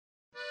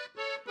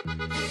So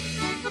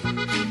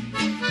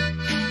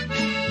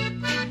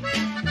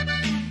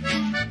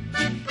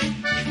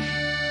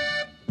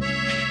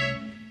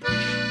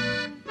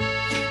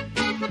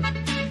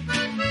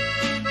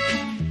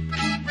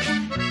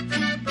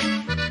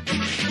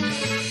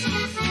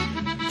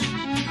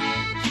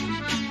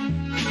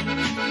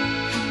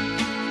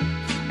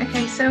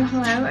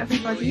hello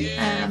everybody,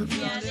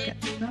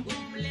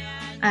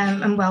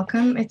 and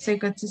welcome. It's so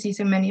good to see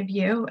so many of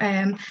you.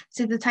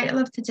 So the title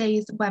of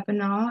today's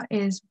webinar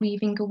is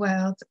Weaving a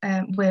World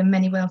Where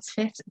Many Worlds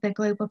Fit, the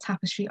Global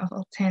Tapestry of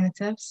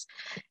Alternatives.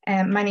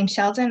 My name's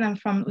Shelda and I'm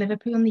from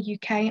Liverpool in the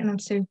UK, and I'm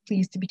so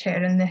pleased to be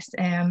chairing this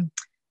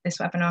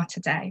webinar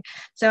today.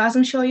 So as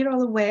I'm sure you're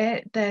all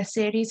aware, the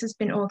series has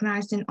been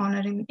organised in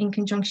honour in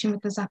conjunction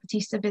with the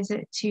Zapatista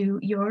visit to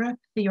Europe,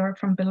 the Europe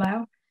from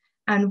below.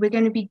 And we're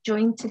going to be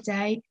joined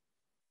today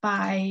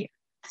by,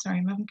 sorry,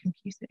 I'm having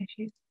computer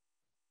issues.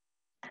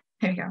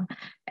 Here we go.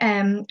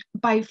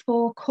 By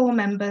 4 core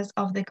members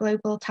of the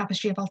Global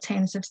Tapestry of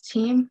Alternatives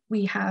team.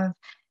 We have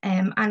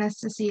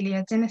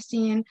Cecilia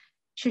Bernstein,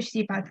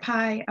 Shrishtee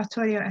Bajpai,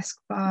 Arturo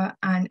Escobar,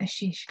 and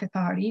Ashish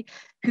Kothari,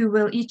 who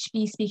will each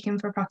be speaking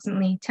for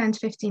approximately 10 to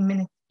 15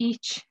 minutes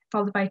each,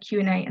 followed by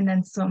Q&A and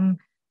then some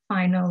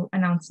final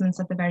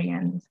announcements at the very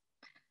end.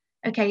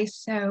 Okay,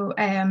 so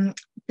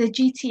the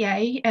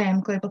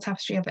GTA, Global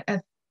Tapestry of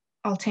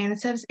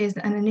Alternatives, is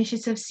an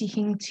initiative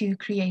seeking to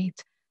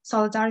create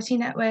solidarity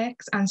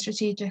networks and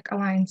strategic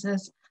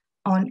alliances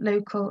on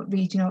local,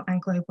 regional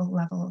and global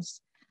levels.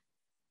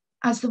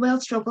 As the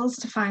world struggles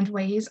to find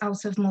ways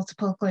out of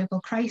multiple global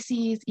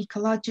crises,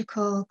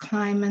 ecological,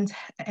 climate,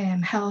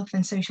 health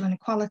and social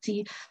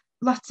inequality,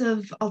 lots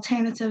of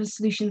alternative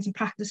solutions and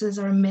practices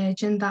are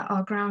emerging that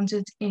are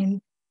grounded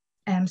in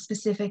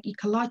specific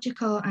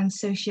ecological and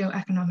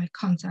socio-economic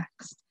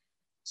context.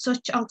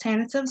 Such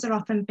alternatives are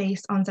often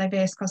based on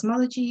diverse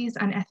cosmologies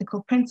and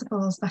ethical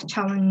principles that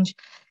challenge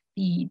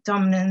the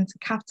dominant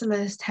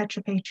capitalist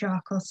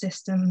heteropatriarchal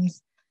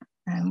systems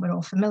we're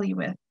all familiar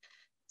with.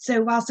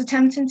 So whilst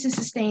attempting to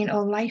sustain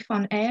all life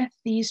on Earth,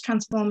 these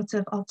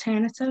transformative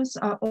alternatives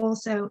are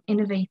also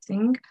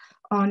innovating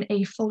on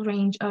a full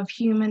range of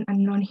human and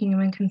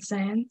non-human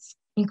concerns,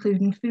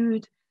 including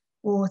food,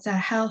 water,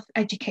 health,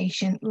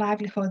 education,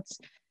 livelihoods,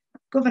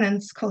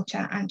 governance,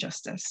 culture, and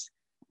justice.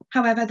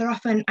 However, they're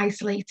often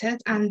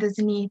isolated, and there's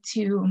a need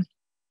to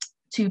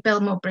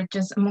build more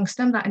bridges amongst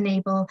them that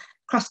enable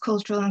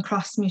cross-cultural and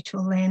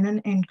cross-mutual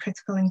learning and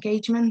critical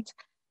engagement,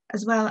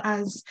 as well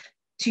as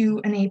to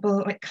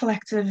enable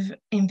collective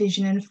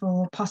envisioning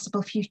for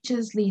possible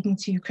futures leading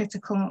to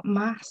critical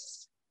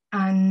mass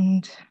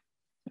and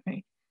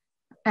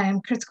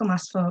critical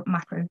mass for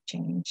macro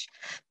change.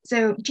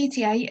 So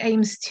GTA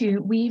aims to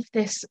weave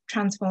this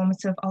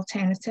transformative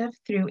alternative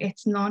through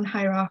its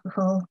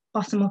non-hierarchical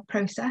bottom-up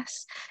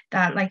process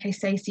that, like I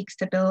say, seeks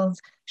to build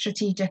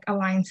strategic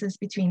alliances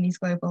between these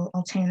global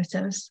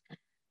alternatives.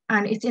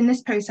 And it's in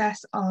this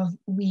process of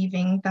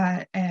weaving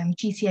that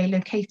GTA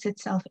locates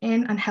itself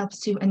in and helps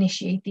to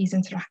initiate these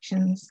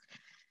interactions.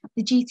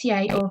 The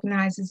GTA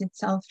organises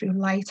itself through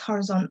light,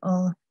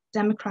 horizontal,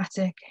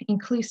 democratic,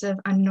 inclusive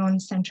and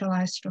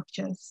non-centralised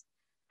structures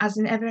as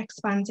an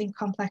ever-expanding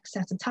complex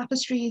set of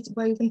tapestries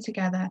woven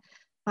together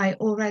by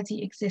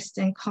already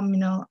existing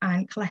communal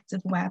and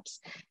collective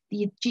webs.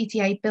 The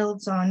GTA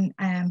builds on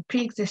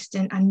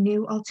pre-existing and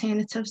new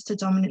alternatives to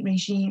dominant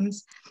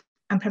regimes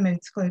and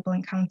promotes global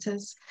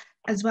encounters,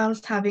 as well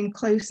as having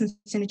close and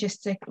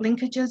synergistic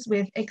linkages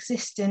with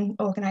existing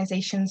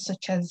organisations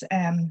such as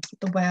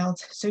the World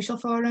Social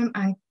Forum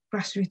and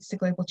Grassroots to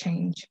Global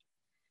Change.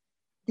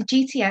 The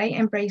GTA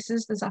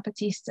embraces the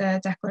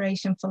Zapatista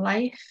Declaration for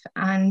Life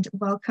and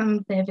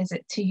welcomed their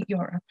visit to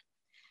Europe.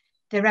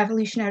 The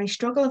revolutionary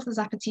struggle of the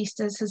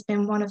Zapatistas has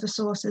been one of the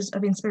sources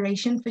of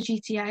inspiration for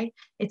GTA,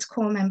 its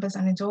core members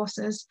and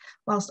endorsers,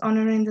 whilst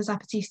honouring the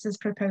Zapatistas'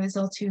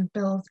 proposal to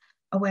build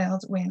a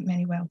world where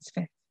many worlds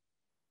fit.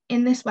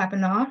 In this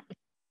webinar,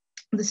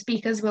 the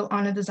speakers will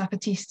honour the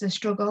Zapatista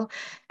struggle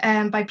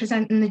by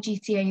presenting the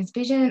GTA's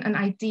vision and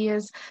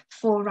ideas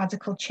for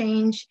radical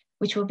change,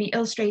 which will be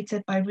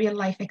illustrated by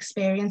real-life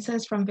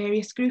experiences from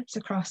various groups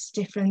across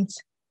different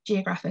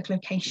geographic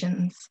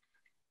locations.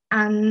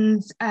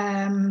 And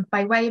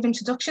by way of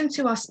introduction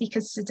to our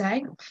speakers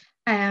today,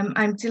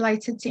 I'm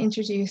delighted to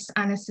introduce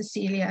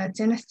Cecilia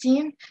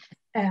Bernstein,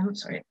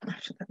 sorry,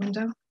 shut that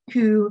window,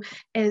 who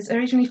is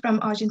originally from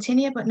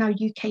Argentina, but now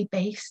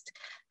UK-based.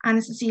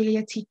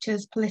 Cecilia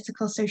teaches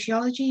political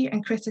sociology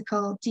and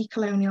critical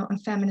decolonial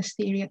and feminist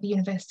theory at the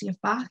University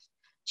of Bath.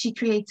 She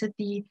created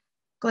the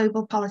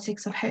Global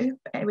Politics of Hope,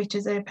 which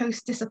is a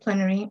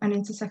post-disciplinary and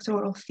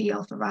intersectoral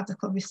field for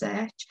radical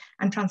research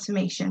and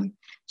transformation.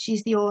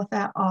 She's the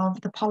author of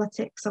The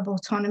Politics of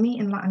Autonomy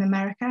in Latin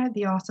America,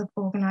 The Art of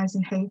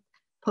Organizing Hope,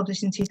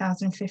 published in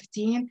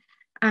 2015,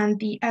 and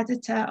the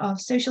editor of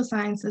Social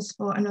Sciences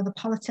for Another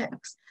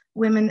Politics,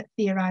 Women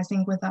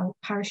Theorizing Without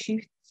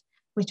Parachutes,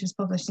 which was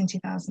published in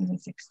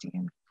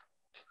 2016.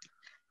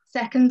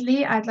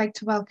 Secondly, I'd like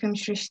to welcome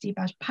Shrishtee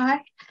Bajpai.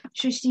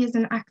 Shrishtee is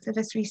an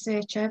activist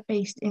researcher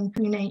based in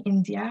Pune,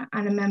 India,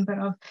 and a member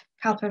of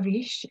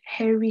Kalpavriksh.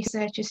 Her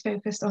research is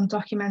focused on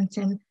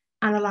documenting,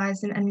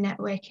 analysing and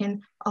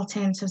networking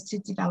alternatives to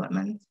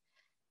development.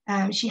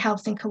 She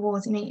helps in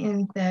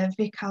coordinating the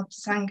Vikalp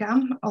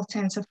Sangam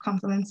alternative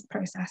confluence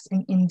process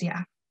in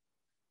India.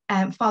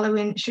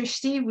 Following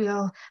Shrishtee,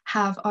 we'll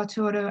have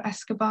Arturo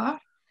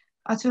Escobar.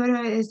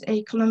 Arturo is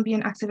a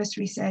Colombian activist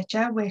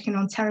researcher working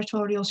on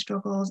territorial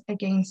struggles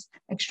against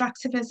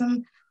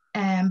extractivism,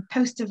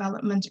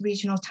 post-development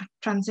regional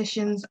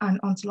transitions and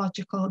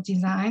ontological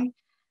design.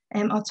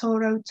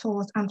 Arturo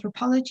taught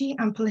anthropology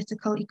and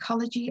political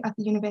ecology at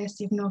the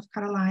University of North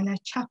Carolina,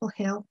 Chapel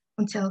Hill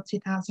until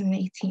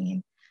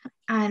 2018.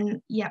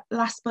 And yeah,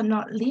 last but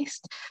not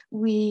least,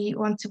 we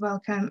want to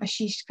welcome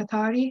Ashish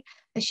Kothari.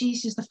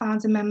 Ashish is the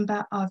founder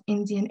member of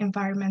Indian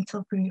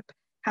environmental group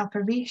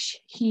Kalpavriksh.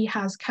 He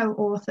has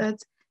co-authored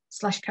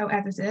 /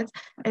 co-edited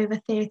over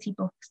 30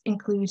 books,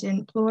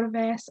 including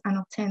Pluriverse and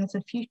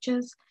Alternative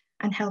Futures,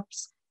 and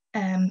helps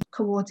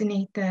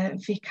coordinate the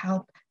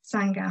Vikalp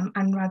Sangam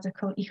and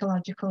radical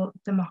ecological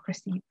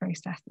democracy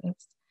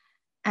processes.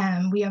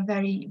 We are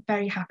very,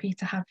 very happy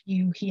to have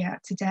you here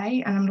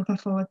today, and I'm looking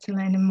forward to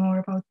learning more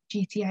about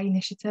GTA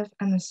initiative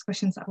and the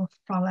discussions that will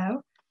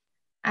follow.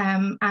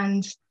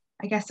 And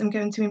I guess I'm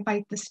going to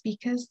invite the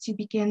speakers to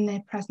begin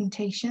their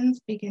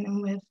presentations,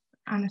 beginning with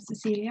Anna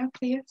Cecilia,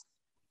 please.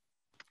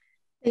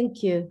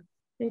 Thank you.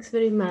 Thanks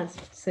very much,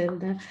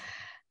 Shelda.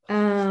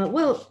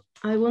 Well,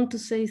 I want to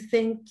say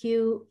thank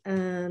you,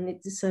 and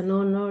it is an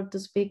honor to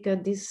speak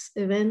at this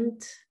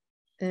event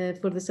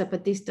for the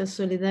Zapatista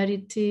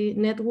Solidarity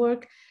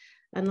Network,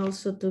 and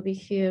also to be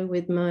here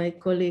with my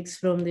colleagues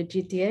from the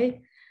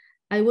GTA.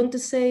 I want to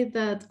say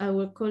that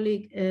our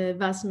colleague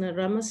Vasna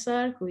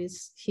Ramasar, who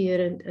is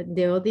here in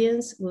the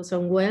audience, was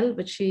unwell,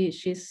 but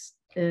she's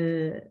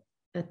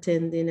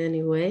attending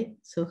anyway.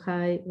 So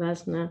hi,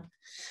 Vasna.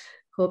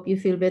 Hope you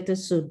feel better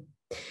soon.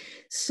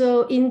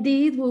 So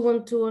indeed, we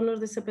want to honor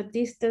the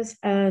Zapatistas,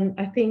 and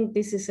I think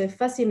this is a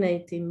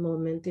fascinating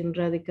moment in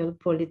radical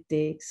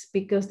politics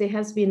because there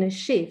has been a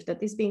shift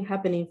that has been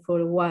happening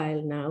for a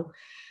while now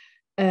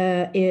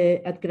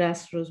at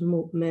grassroots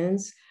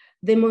movements,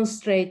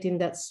 demonstrating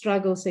that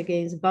struggles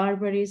against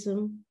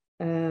barbarism,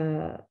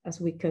 as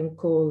we can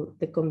call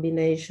the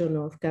combination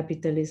of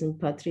capitalism,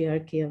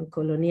 patriarchy, and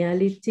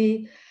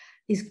coloniality,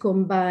 is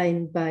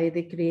combined by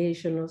the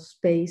creation of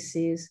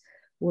spaces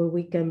where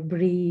we can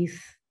breathe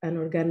and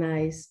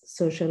organize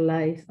social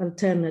life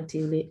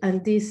alternatively.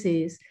 And this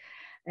is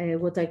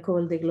what I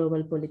call the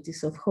global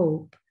politics of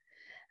hope.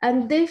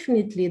 And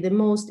definitely the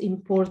most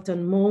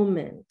important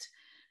moment,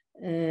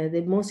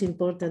 the most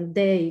important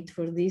date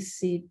for this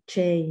sea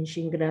change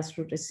in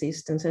grassroots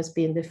resistance has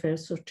been the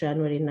 1st of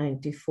January,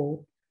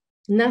 94.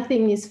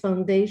 Nothing is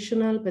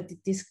foundational, but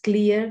it is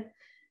clear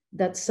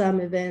that some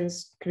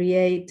events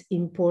create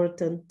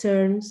important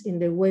turns in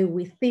the way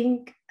we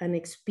think and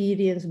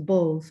experience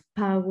both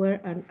power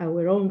and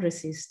our own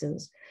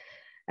resistance.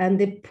 And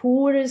the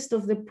poorest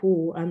of the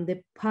poor and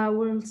the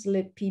powerless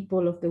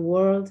people of the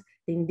world,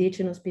 the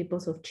indigenous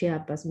peoples of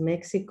Chiapas,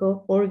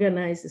 Mexico,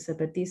 organized the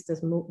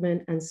Zapatistas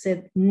movement and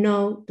said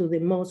no to the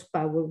most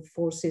powerful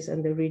forces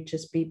and the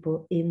richest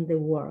people in the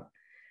world.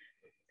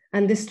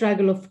 And the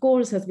struggle, of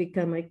course, has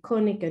become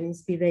iconic and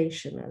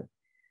inspirational.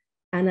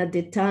 And at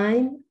the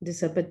time, the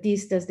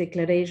Zapatistas'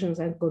 declarations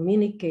and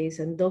communiques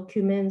and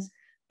documents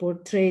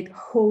portrayed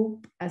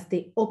hope as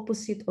the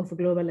opposite of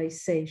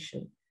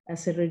globalization,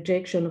 as a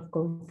rejection of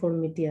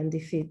conformity and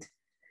defeat.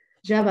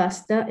 Ya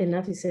basta,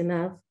 enough is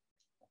enough,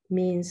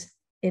 means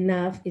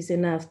enough is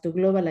enough to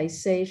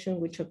globalization,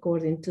 which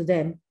according to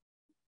them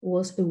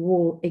was a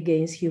war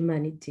against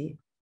humanity.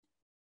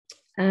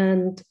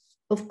 And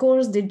of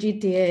course, the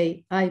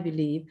GTA, I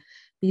believe,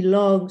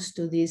 belongs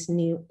to this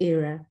new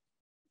era.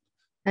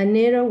 An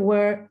era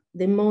where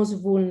the most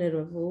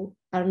vulnerable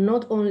are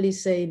not only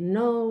saying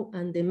no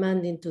and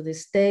demanding to the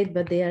state,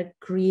 but they are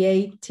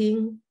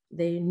creating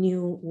their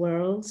new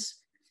worlds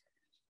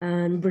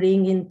and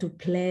bringing to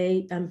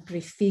play and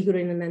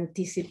prefiguring and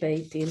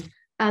anticipating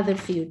other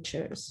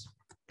futures.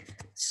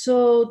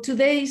 So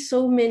today,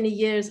 so many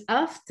years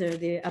after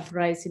the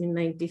uprising in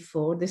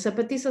 94, the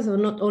Zapatistas have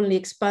not only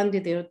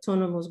expanded their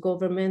autonomous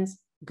governments,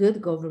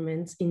 good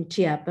governments in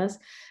Chiapas,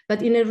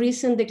 but in a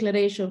recent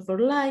declaration for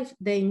life,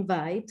 they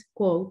invite,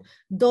 quote,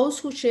 those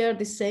who share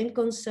the same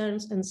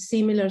concerns and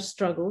similar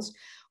struggles,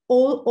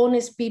 all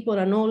honest people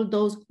and all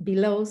those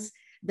below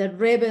that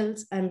rebel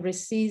and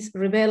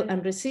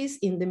resist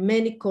in the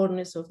many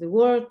corners of the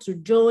world to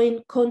join,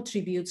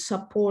 contribute,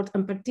 support,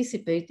 and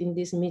participate in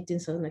these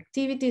meetings and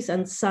activities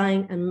and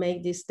sign and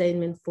make this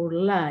statement for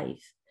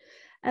life.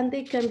 And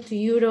they come to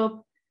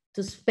Europe,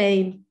 to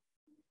Spain,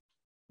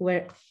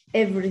 where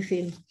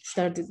everything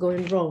started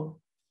going wrong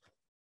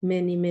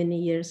many, many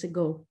years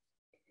ago.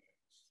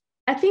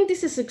 I think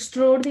this is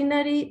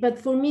extraordinary, but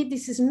for me,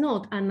 this is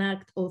not an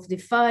act of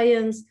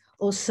defiance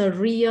or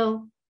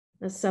surreal,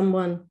 as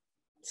someone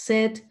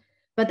said,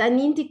 but an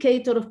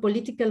indicator of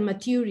political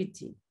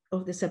maturity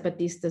of the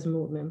Zapatistas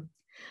movement.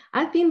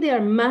 I think they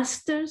are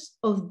masters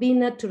of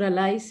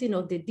denaturalizing,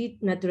 of the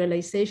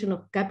denaturalization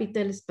of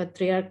capitalist,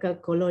 patriarchal,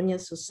 colonial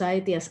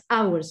society as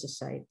our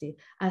society,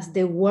 as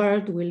the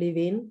world we live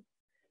in,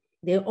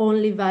 the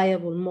only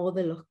viable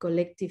model of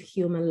collective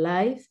human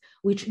life,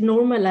 which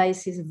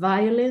normalizes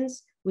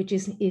violence, which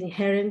is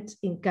inherent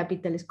in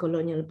capitalist,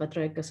 colonial,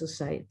 patriarchal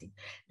society.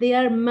 They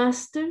are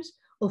masters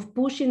of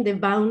pushing the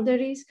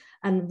boundaries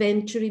and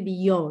venturing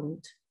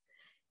beyond.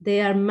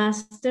 They are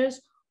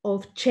masters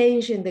of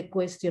changing the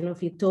question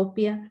of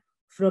utopia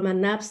from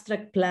an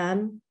abstract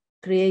plan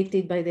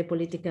created by the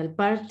political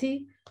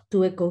party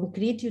to a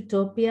concrete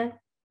utopia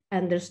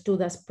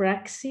understood as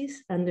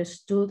praxis,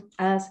 understood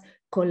as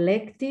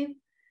collective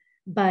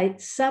by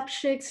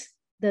subjects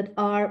that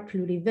are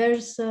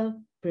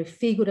pluriversal,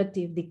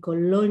 prefigurative,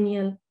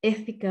 decolonial,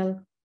 ethical,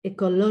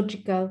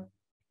 ecological,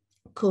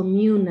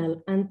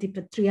 communal,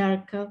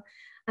 anti-patriarchal,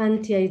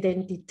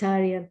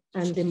 anti-identitarian,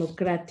 and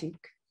democratic.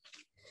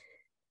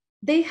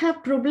 They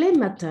have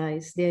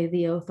problematized the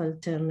idea of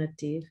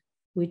alternative,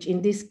 which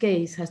in this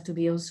case has to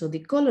be also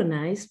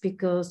decolonized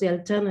because the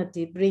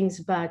alternative brings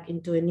back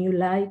into a new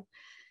light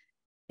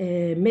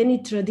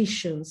many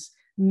traditions,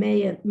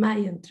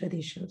 Mayan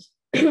traditions.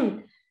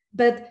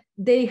 But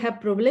they have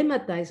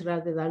problematized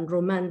rather than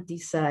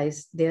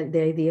romanticized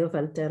the idea of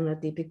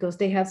alternative because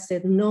they have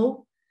said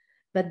no,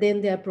 but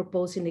then they are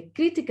proposing a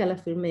critical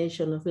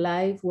affirmation of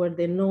life where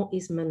the no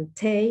is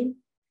maintained,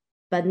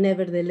 but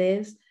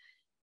nevertheless,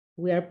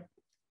 we are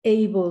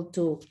able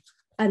to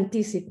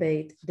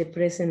anticipate the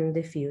present and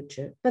the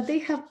future. But they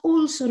have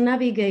also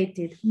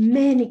navigated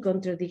many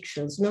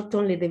contradictions, not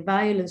only the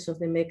violence of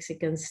the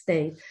Mexican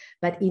state,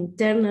 but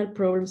internal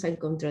problems and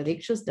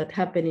contradictions that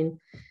happen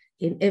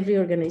in every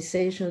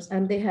organization,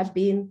 and they have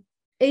been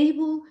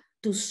able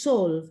to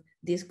solve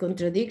these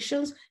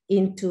contradictions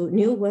into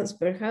new ones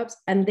perhaps,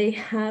 and they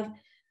have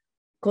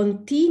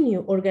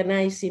continued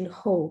organizing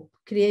hope,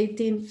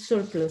 creating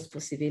surplus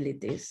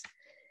possibilities.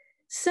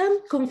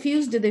 Some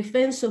confuse the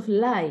defense of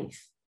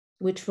life,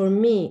 which for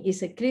me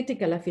is a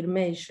critical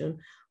affirmation,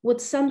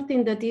 with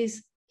something that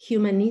is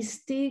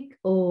humanistic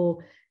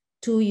or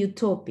too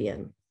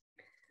utopian.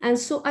 And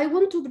so I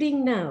want to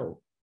bring now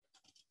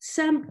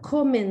some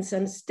comments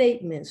and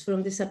statements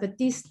from the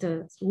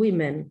Zapatista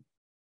women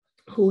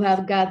who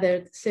have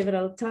gathered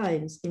several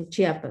times in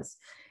Chiapas.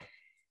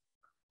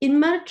 In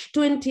March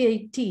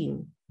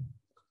 2018,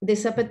 the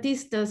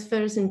Zapatistas'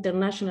 first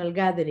international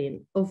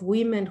gathering of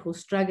women who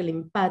struggle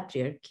in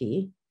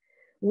patriarchy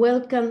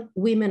welcomed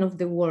women of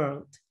the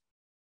world.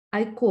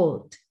 I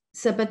quote,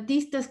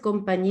 "Zapatistas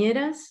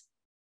compañeras,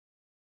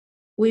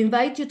 we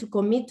invite you to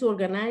commit to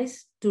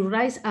organize, to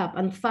rise up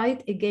and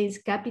fight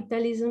against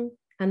capitalism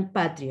and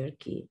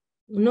patriarchy,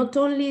 not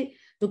only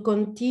to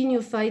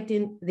continue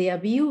fighting the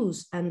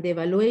abuse and the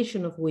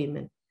devaluation of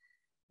women,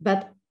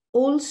 but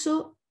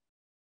also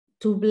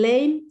to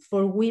blame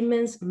for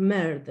women's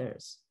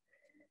murders."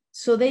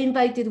 So they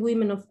invited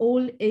women of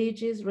all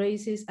ages,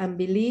 races, and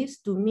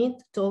beliefs to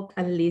meet, talk,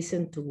 and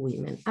listen to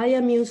women. I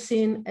am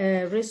using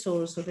a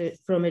resource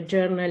from a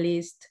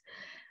journalist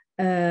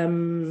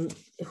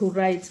who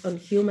writes on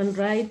human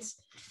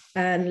rights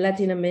and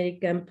Latin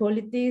American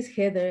politics,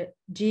 Heather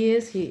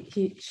Gies.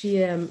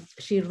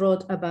 She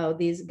wrote about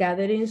these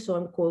gatherings, so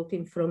I'm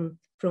quoting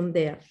from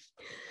there.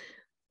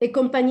 A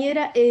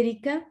compañera,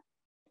 Erika,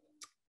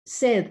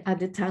 said at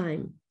the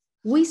time,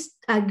 "We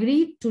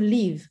agreed to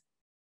live,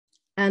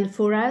 and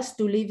for us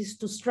to live is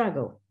to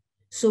struggle.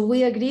 So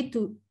we agreed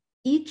to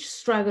each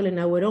struggle in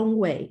our own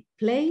way,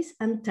 place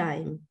and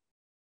time."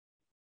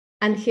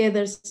 And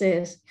Heather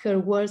says her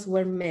words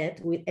were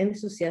met with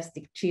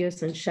enthusiastic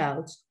cheers and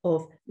shouts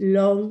of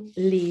 "Long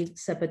live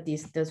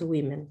Zapatistas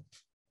women."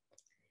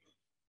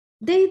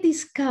 They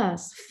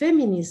discuss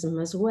feminism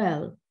as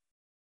well.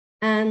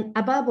 And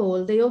above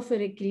all, they offer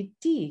a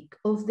critique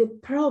of the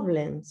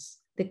problems,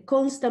 the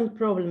constant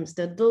problems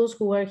that those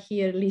who are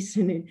here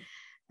listening,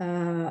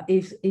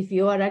 if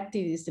you are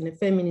activists in a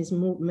feminist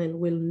movement,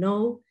 will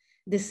know,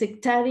 the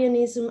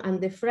sectarianism and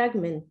the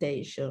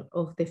fragmentation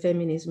of the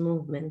feminist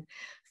movement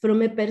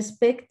from a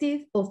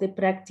perspective of the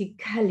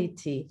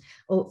practicality,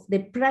 of the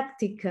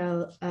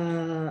practical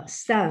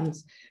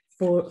stance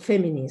for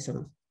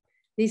feminism.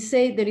 They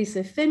say there is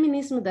a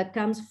feminism that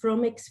comes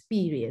from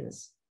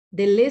experience.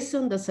 The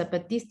lesson that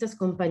Zapatistas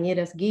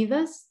compañeras give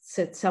us,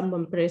 said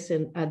someone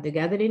present at the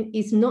gathering,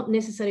 is not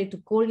necessary to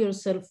call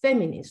yourself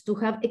feminist, to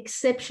have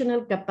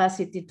exceptional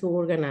capacity to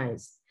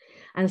organize.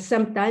 And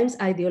sometimes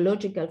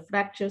ideological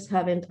fractures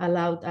haven't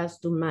allowed us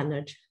to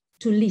manage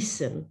to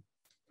listen.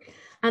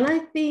 And I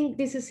think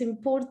this is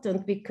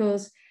important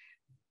because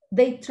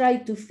they try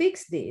to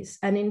fix this.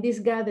 And in this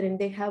gathering,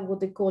 they have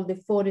what they call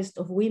the forest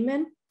of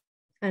women.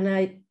 And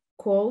I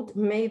quote,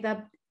 "made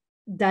up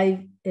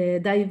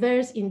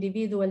diverse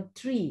individual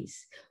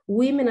trees.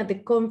 Women at the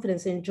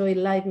conference enjoy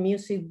live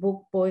music,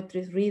 book,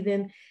 poetry,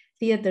 reading,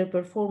 theater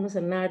performance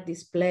and art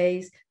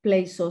displays,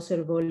 play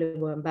soccer,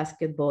 volleyball, and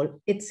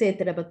basketball,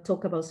 etc. But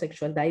talk about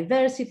sexual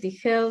diversity,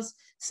 health,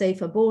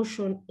 safe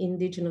abortion,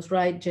 indigenous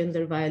rights,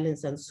 gender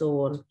violence, and so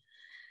on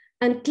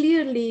And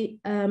clearly,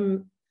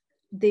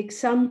 the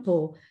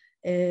example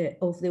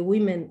of the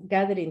women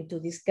gathering to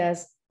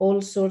discuss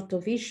all sorts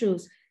of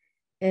issues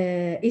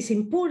is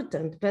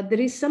important, but there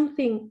is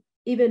something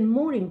even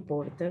more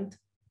important,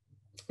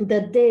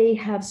 that they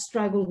have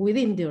struggled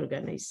within the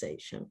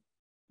organization,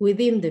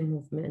 within the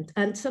movement.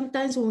 And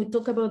sometimes when we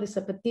talk about the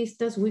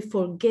Zapatistas, we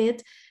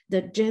forget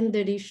that gender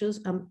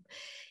issues and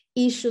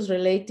issues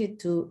related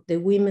to the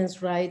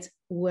women's rights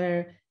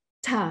were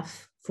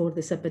tough for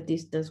the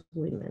Zapatistas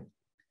women.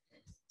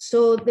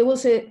 So there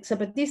was a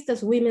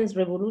Zapatistas women's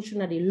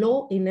revolutionary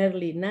law in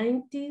early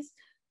 90s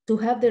to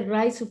have the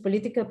rights of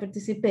political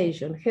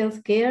participation,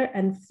 healthcare,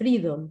 and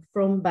freedom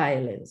from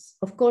violence.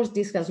 Of course,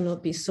 this has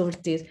not been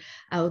sorted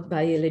out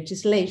by a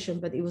legislation,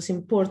 but it was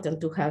important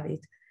to have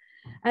it.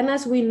 And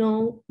as we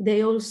know,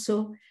 they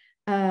also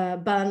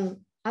banned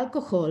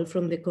alcohol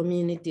from the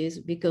communities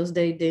because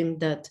they deemed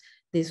that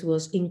this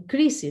was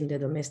increasing the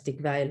domestic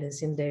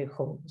violence in their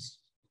homes.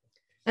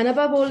 And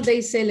above all,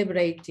 they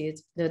celebrated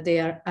that they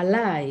are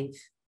alive.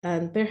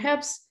 And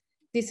perhaps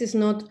this is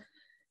not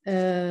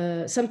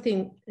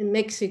something in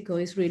Mexico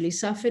is really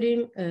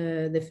suffering.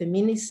 The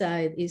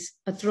feminicide is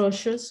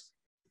atrocious,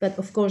 but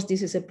of course,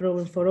 this is a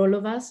problem for all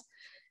of us.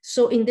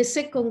 So in the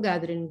second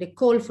gathering, the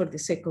call for the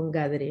second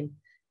gathering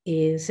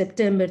in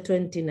September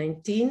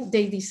 2019,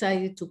 they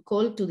decided to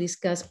call to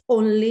discuss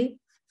only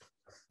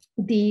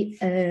the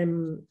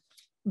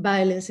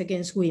violence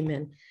against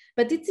women.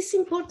 But it is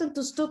important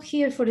to stop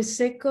here for a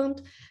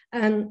second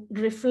and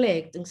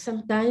reflect. And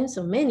sometimes,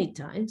 or many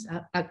times,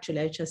 actually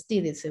I just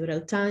did it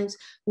several times,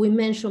 we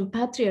mention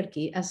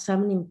patriarchy as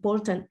some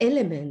important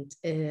element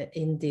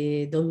in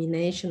the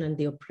domination and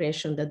the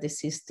oppression that the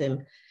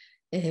system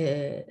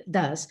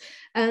does.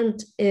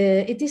 And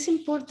it is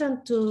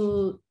important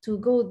to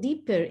go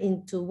deeper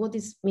into what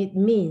it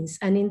means.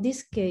 And in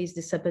this case,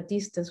 the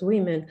Zapatistas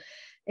women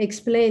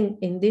explain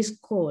in this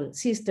call,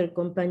 sister,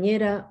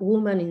 compañera,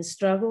 woman in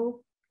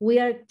struggle, we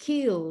are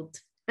killed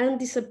and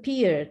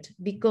disappeared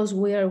because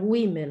we are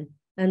women,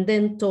 and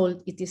then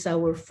told it is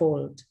our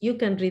fault. You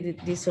can read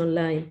this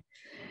online.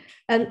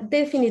 And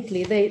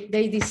definitely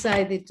they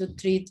decided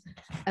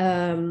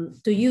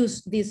to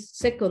use this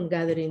second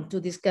gathering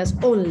to discuss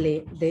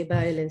only the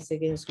violence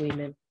against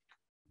women.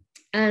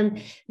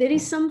 And there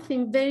is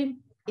something very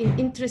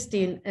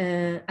interesting,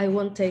 I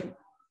won't take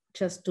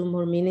just 2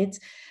 more minutes.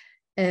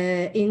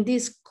 In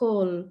this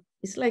call,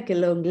 it's like a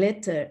long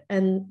letter,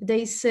 and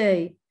they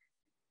say,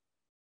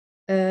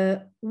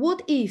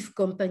 what if,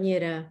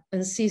 compañera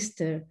and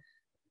sister,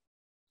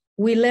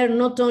 we learn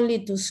not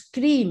only to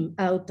scream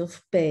out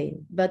of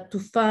pain, but to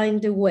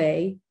find a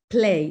way,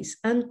 place,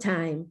 and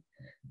time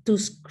to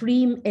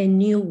scream a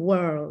new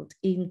world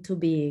into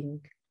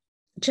being.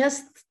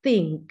 Just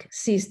think,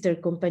 sister,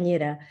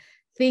 compañera,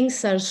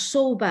 things are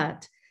so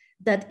bad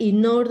that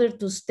in order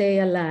to stay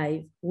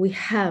alive, we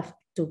have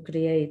to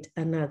create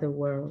another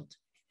world.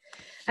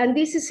 And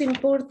this is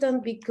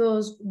important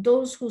because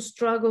those who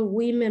struggle,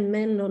 women,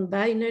 men,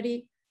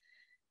 non-binary,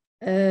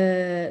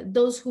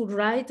 those who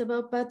write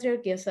about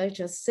patriarchy, as I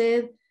just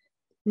said,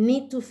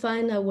 need to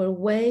find our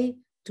way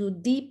to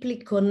deeply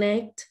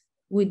connect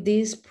with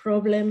this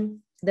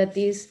problem that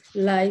is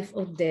life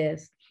or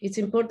death. It's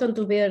important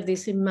to bear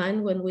this in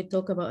mind when we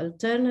talk about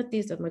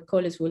alternatives, and my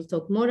colleagues will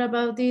talk more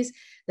about this,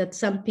 that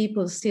some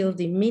people still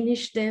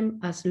diminish them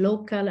as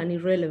local and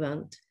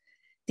irrelevant.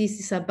 This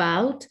is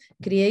about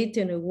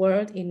creating a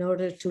world in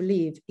order to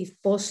live, if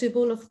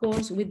possible, of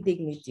course, with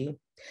dignity.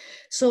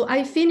 So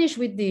I finish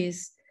with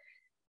this.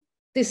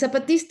 The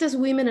Zapatistas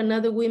women and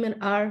other women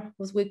are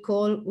what we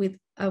call with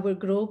our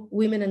group,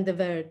 women on the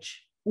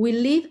verge. We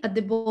live at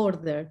the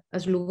border,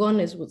 as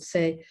Lugones would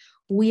say.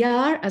 We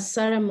are, as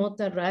Sara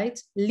Motta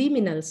writes,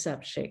 liminal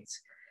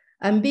subjects.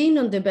 And being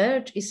on the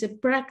verge is a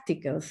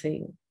practical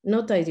thing,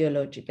 not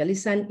ideological.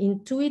 It's an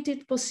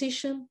intuitive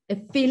position, a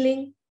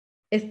feeling,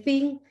 a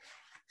thing,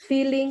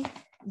 feeling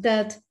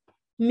that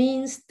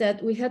means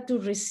that we have to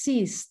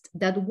resist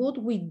that what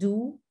we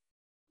do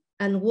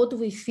and what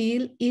we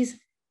feel is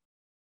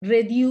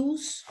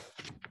reduced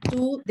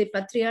to the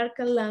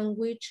patriarchal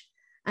language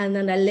and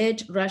an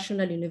alleged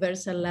rational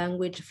universal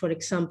language, for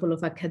example,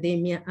 of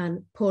academia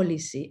and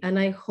policy. And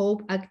I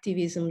hope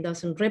activism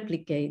doesn't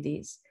replicate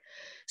this.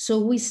 So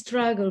we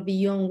struggle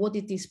beyond what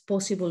it is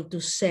possible to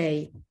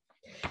say.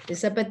 The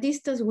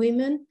Zapatistas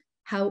women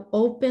have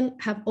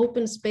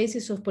open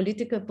spaces of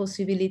political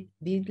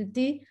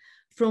possibility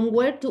from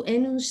where to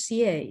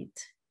enunciate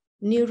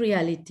new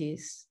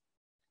realities.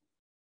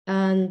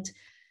 And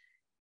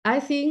I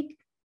think,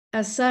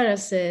 as Sara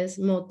says,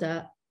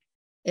 Motta,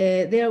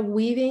 they are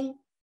weaving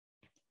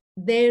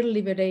their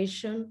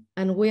liberation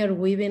and we are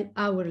weaving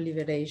our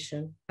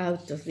liberation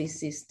out of this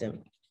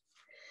system.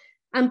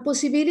 And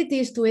possibility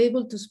is to be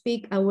able to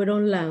speak our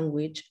own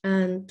language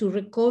and to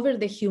recover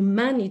the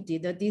humanity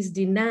that is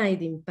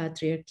denied in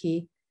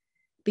patriarchy,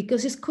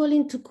 because it's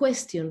calling to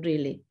question,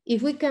 really.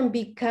 If we can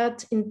be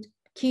cut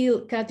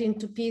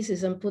into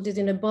pieces and put it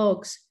in a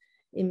box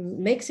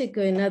in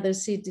Mexico and other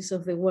cities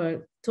of the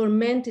world,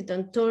 tormented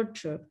and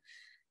tortured,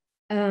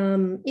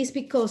 is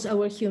because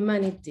our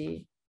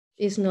humanity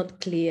is not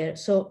clear.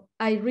 So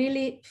I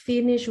really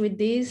finish with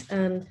this,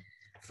 and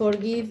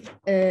forgive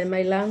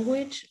my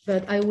language,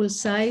 but I will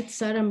cite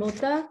Sara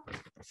Motta,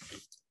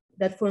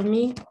 that for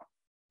me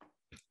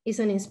is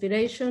an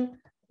inspiration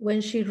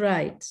when she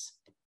writes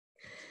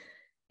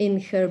in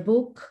her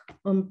book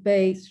on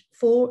page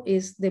 4,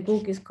 the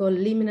book is called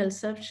Liminal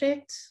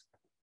Subjects.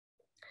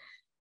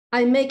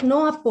 I make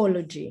no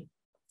apology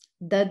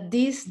that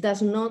this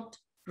does not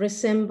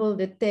resemble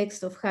the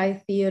text of high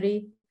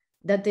theory,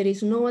 that there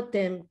is no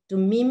attempt to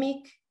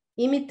mimic,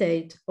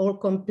 imitate, or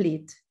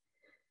complete.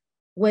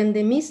 When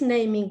the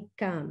misnaming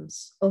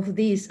comes of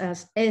this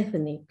as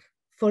ethnic,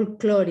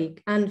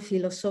 folkloric, and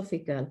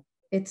philosophical,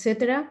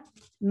 etc.,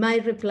 my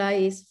reply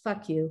is,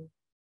 fuck you.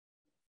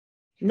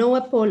 No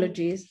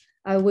apologies.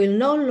 I will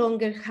no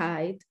longer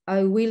hide.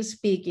 I will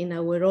speak in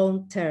our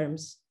own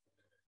terms.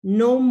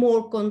 No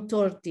more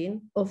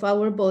contorting of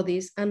our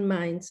bodies and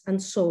minds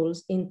and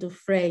souls into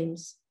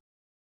frames.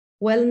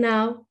 Well,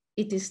 now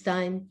it is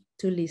time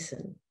to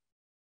listen.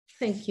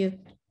 Thank you.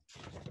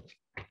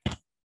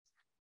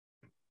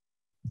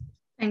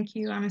 Thank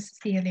you, Anna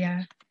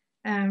Cecilia.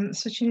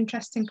 Such an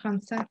interesting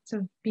concept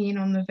of being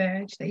on the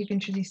verge that you've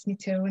introduced me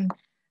to, and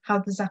how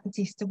the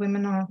Zapatista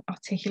women are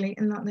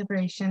articulating that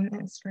liberation.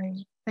 It's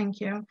great. Thank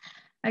you.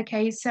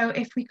 Okay, so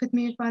if we could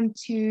move on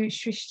to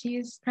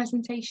Shrishti's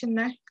presentation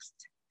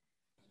next.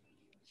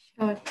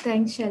 Sure.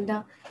 Thanks,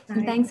 Shelda.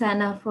 And thanks,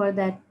 Anna, for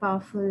that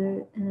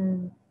powerful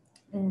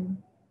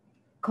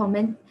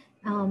comment.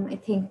 I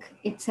think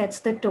it sets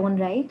the tone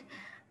right.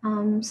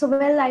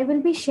 Well, I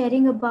will be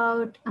sharing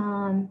about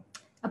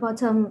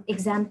some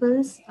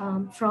examples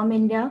from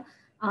India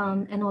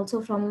and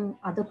also from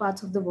other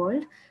parts of the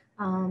world,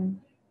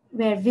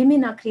 where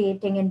women are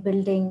creating and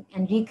building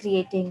and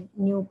recreating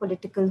new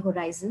political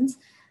horizons.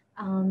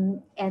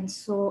 And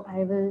so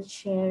I will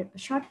share a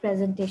short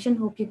presentation.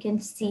 Hope you can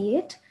see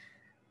it.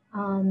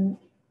 And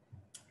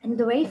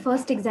the very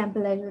first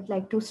example, I would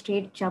like to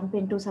straight jump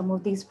into some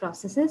of these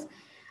processes.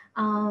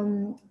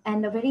 And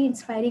a very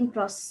inspiring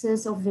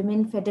process of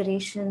women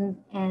federation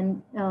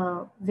and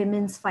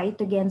women's fight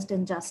against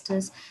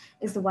injustice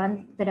is the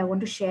one that I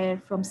want to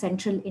share from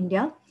central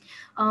India,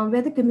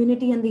 where the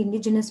community and the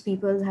indigenous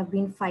peoples have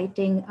been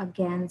fighting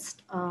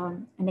against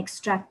an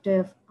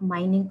extractive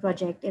mining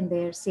project in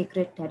their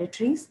sacred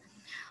territories.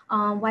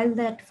 While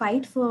that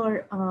fight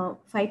for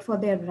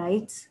their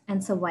rights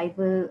and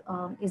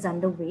survival is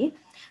underway,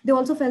 they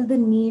also felt the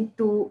need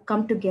to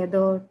come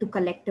together, to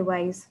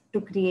collectivize,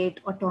 to create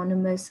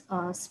autonomous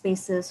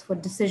spaces for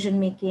decision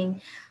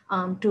making,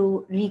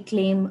 to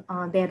reclaim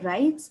their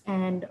rights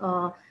and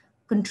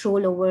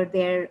control over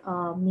their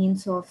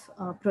means of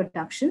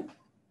production.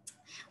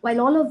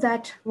 While all of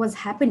that was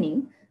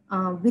happening,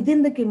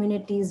 within the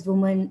communities,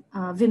 women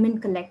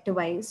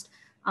collectivized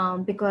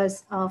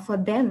because for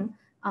them,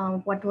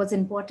 what was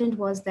important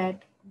was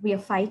that we are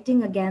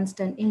fighting against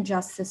an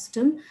unjust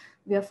system.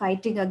 We are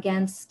fighting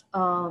against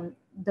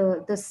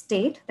the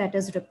state that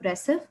is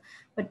repressive,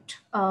 but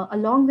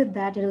along with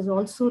that, it is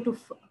also to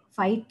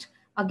fight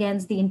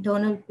against the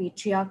internal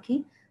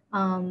patriarchy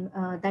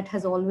that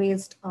has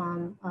always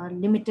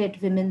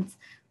limited women's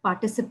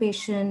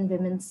participation,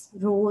 women's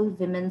role,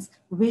 women's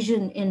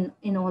vision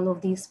in all of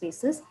these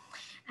spaces.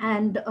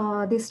 And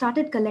they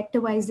started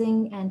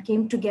collectivizing and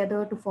came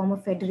together to form a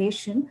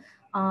federation,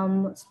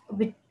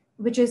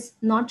 which is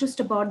not just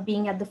about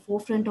being at the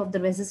forefront of the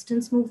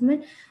resistance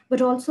movement,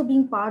 but also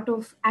being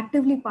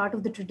actively part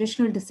of the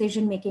traditional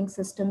decision-making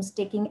systems,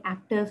 taking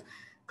active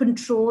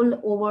control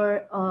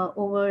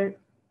over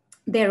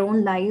their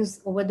own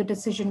lives, over the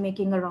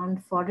decision-making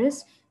around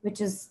forests, which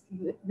is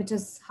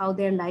how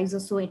their lives are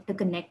so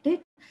interconnected,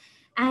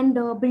 and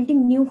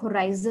building new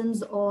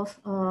horizons of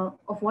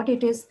what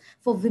it is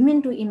for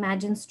women to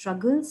imagine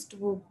struggles,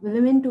 to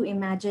women to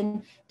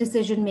imagine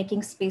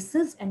decision-making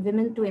spaces, and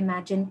women to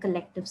imagine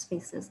collective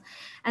spaces.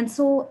 And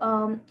so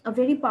a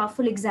very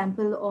powerful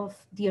example of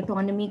the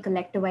autonomy,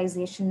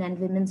 collectivization, and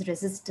women's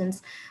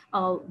resistance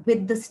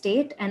with the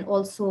state and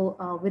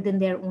also within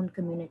their own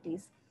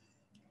communities.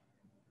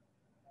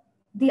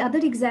 The other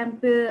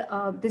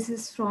example, this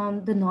is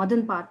from the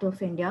northern part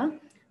of India,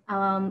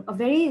 a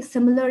very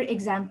similar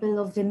example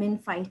of women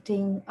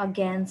fighting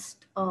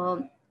against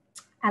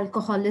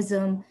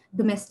alcoholism,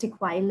 domestic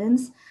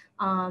violence,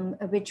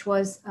 which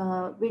was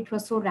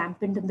so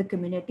rampant in the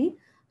community.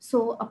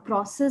 So a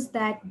process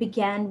that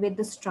began with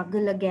the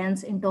struggle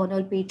against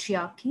internal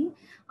patriarchy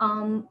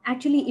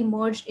actually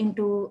emerged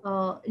into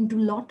a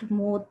lot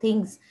more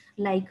things,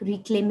 like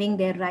reclaiming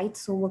their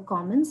rights over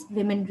commons,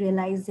 women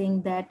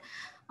realizing that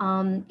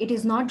it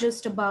is not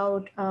just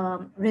about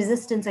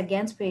resistance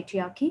against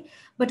patriarchy,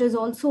 but is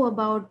also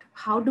about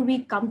how do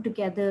we come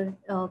together,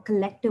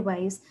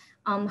 collectivize,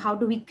 how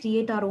do we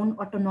create our own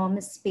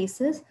autonomous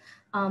spaces,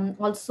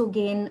 also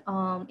gain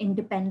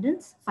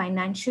independence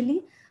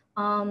financially,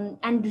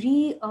 and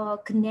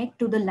reconnect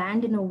to the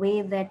land in a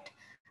way that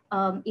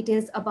it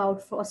is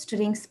about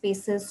fostering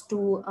spaces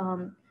to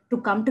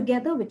come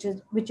together,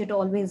 which it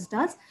always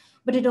does,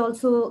 but it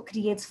also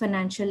creates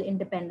financial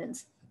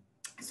independence.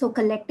 So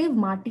collective,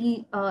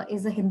 Mati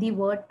is a Hindi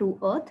word to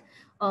earth.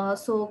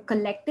 So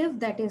collective,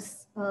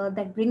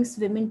 that brings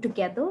women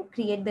together,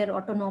 create their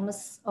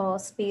autonomous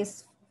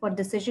space for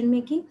decision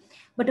making,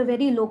 but a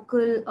very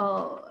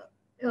local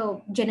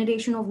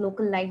generation of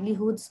local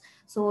livelihoods.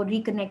 So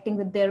reconnecting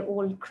with their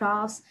old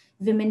crafts,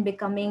 women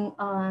becoming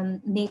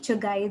nature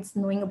guides,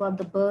 knowing about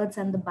the birds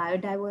and the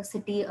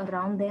biodiversity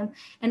around them,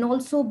 and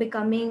also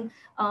becoming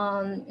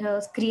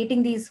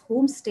creating these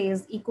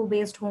homestays,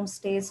 eco-based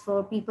homestays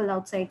for people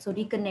outside. So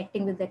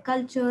reconnecting with their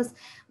cultures,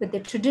 with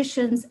their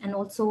traditions, and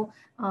also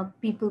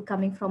people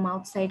coming from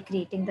outside,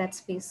 creating that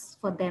space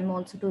for them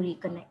also to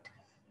reconnect.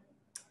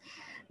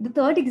 The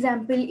third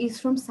example is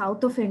from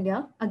south of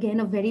India.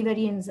 Again, a very,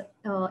 very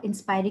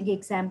inspiring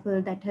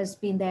example that has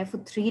been there for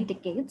 3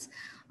 decades.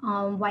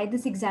 Why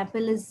this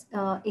example is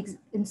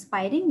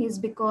inspiring is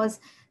because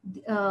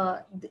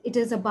it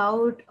is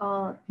about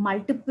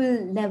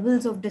multiple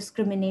levels of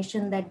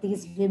discrimination that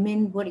these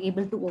women were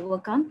able to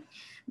overcome.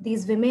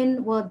 These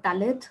women were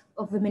Dalit,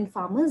 of women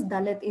farmers.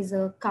 Dalit is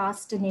a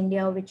caste in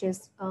India which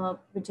is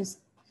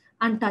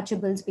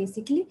untouchables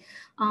basically.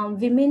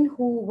 Women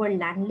who were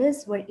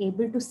landless were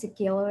able to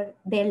secure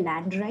their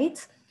land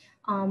rights,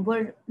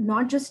 were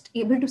not just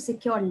able to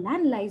secure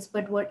land rights,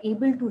 but were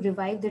able to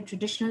revive their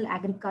traditional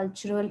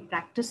agricultural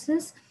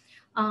practices,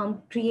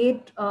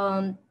 create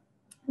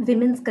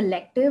women's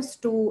collectives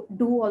to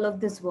do all of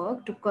this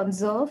work, to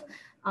conserve,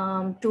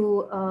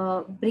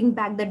 to bring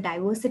back the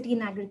diversity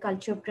in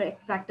agriculture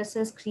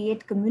practices,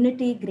 create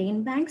community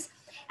grain banks,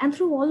 and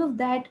through all of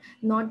that,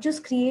 not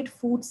just create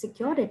food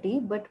security,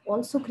 but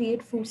also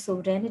create food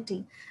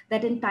sovereignty.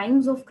 That in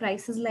times of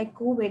crisis like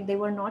COVID, they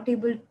were not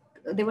able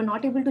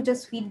to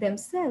just feed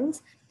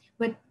themselves,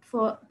 but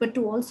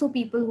to also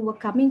people who were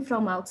coming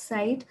from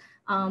outside,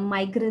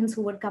 migrants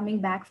who were coming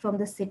back from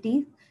the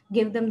city,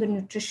 give them the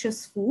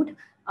nutritious food.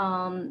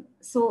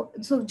 So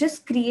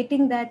just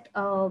creating that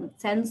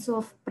sense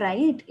of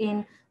pride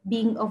in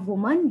being a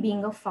woman,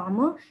 being a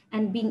farmer,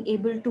 and being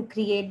able to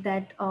create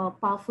that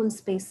powerful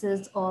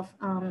spaces of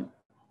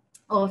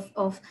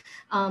also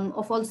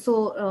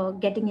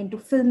getting into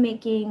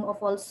filmmaking,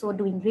 of also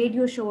doing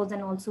radio shows,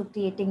 and also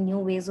creating new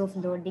ways of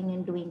learning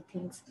and doing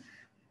things.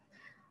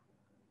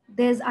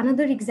 There's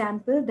another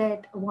example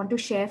that I want to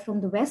share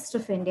from the west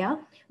of India,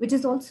 which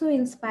is also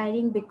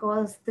inspiring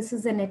because this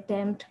is an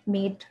attempt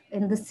made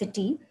in the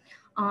city,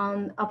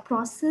 a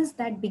process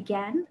that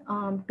began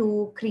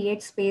to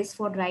create space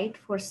for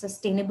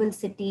sustainable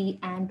city,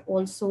 and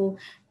also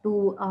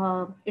to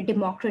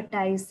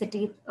democratize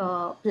city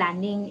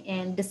planning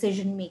and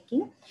decision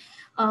making,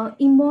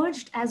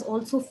 emerged as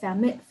also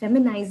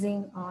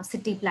feminizing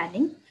city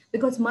planning,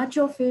 because much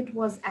of it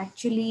was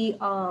actually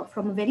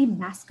from a very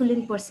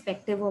masculine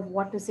perspective of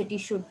what a city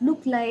should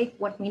look like,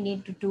 what we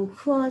need to do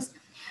first.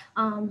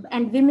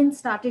 And women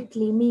started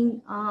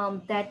claiming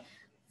that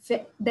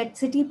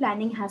city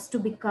planning has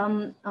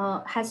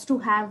to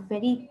have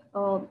very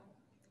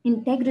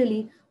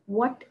integrally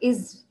what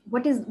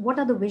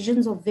are the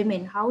visions of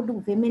women, how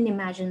do women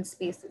imagine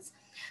spaces.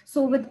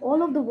 So with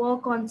all of the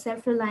work on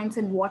self-reliance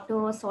in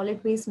water,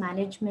 solid waste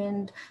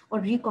management, or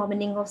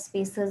recommoning of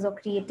spaces, or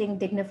creating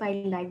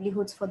dignified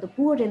livelihoods for the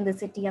poor in the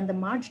city and the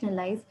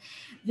marginalized,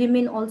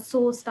 women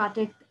also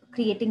started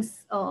creating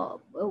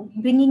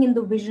bringing in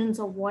the visions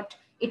of what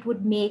it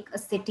would make a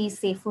city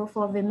safer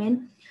for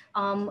women,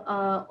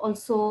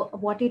 also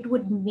what it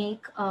would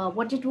make,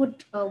 what it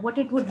would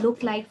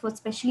look like for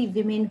especially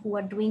women who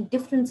are doing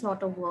different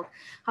sort of work,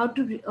 how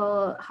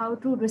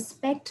to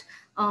respect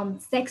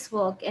sex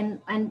work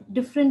and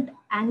different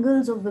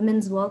angles of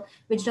women's work,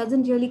 which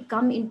doesn't really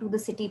come into the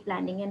city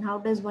planning, and how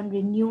does one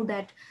renew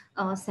that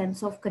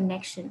sense of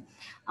connection.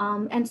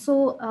 And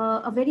so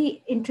a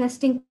very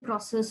interesting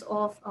process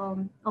of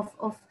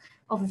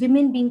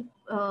women being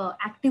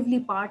actively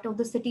part of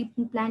the city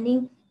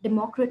planning,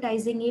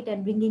 democratizing it,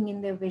 and bringing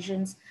in their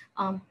visions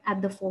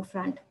at the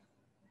forefront.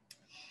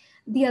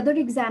 The other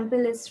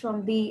example is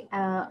from the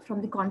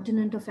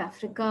continent of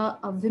Africa,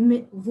 a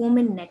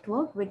women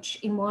network, which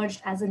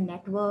emerged as a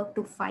network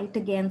to fight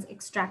against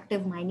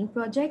extractive mining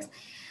projects,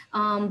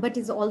 but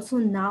is also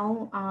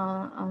now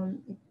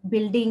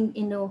building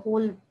in a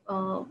whole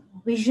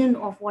vision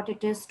of what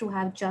it is to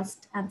have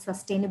just and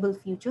sustainable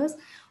futures,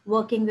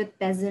 working with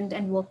peasant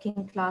and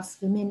working class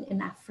women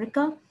in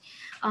Africa,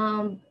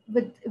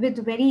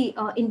 with very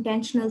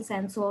intentional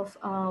sense of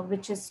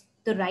which is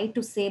the right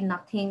to say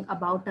nothing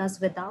about us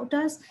without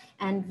us,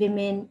 and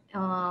women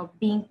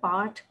being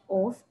part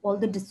of all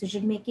the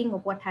decision making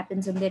of what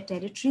happens in their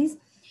territories.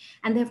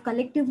 And they have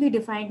collectively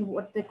defined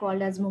what they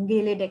call as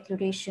Mungele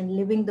Declaration,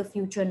 Living the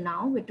Future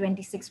Now, with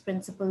 26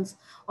 principles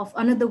of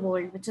another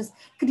world, which is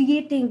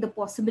creating the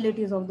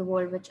possibilities of the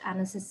world, which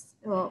Anas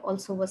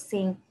also was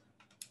saying.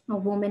 A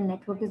women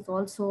network is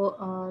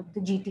also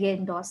the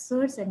GTA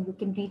endorsers, and you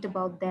can read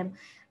about them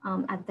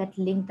at that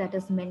link that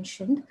is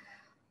mentioned.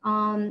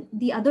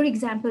 The other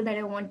example that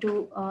I want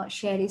to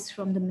share is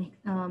from the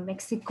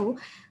Mexico,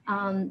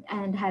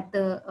 and had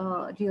the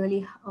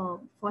really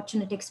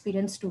fortunate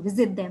experience to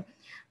visit them.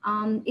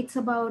 It's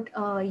about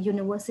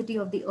University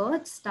of the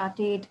Earth,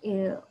 started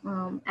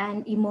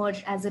and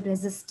emerged as a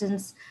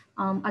resistance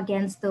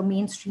against the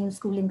mainstream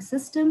schooling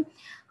system,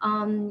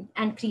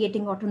 and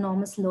creating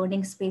autonomous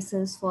learning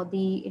spaces for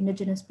the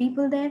indigenous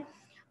people there.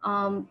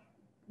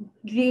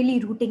 Really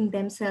rooting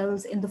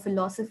themselves in the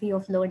philosophy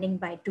of learning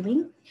by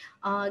doing,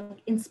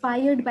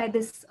 inspired by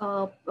this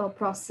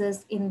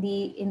process in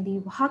the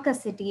Oaxaca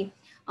city.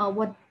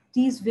 What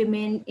these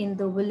women in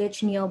the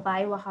village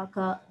nearby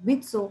Oaxaca,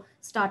 Huitzo,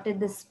 started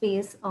this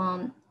space.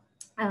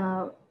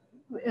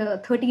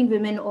 13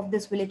 women of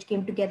this village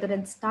came together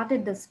and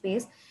started this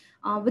space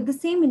with the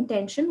same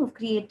intention of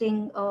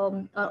creating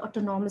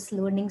autonomous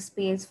learning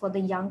space for the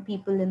young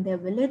people in their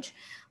village,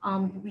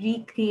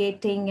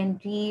 recreating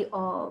and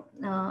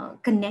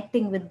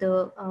connecting with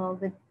the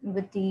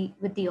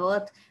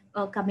earth,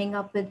 coming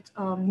up with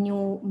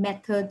new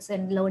methods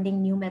and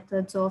learning new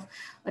methods of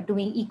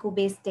doing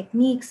eco-based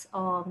techniques,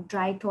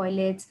 dry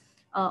toilets,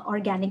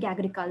 organic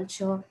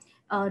agriculture,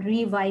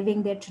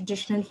 reviving their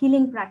traditional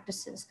healing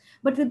practices.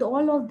 But with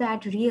all of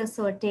that,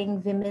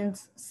 reasserting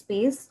women's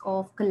space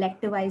of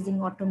collectivizing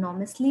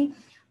autonomously,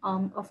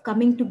 of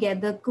coming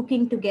together,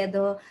 cooking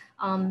together,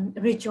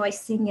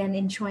 rejoicing and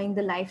enjoying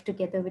the life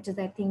together, which is,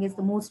 I think, is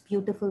the most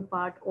beautiful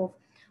part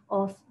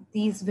of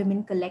these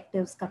women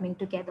collectives coming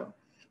together.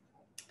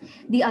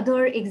 The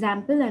other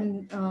example,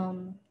 and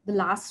the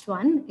last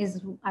one,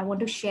 is I want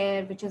to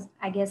share, which is,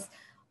 I guess,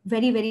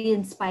 very, very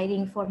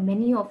inspiring for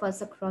many of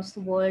us across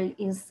the world,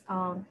 is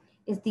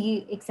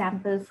the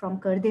example from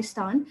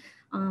Kurdistan.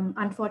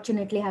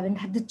 Unfortunately, I haven't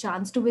had the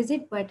chance to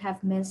visit, but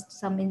have met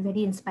some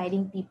very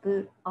inspiring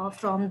people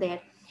from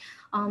there.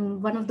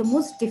 One of the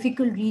most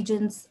difficult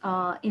regions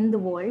in the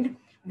world,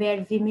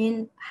 where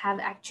women have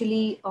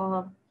actually,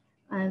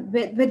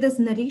 where this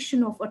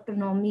narration of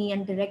autonomy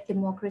and direct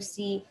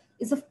democracy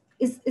is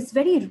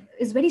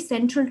very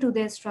central to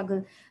their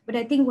struggle. But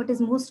I think what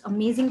is most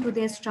amazing to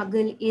their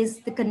struggle is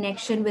the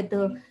connection with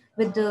the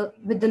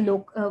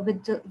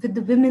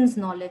women's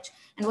knowledge,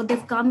 and what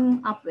they've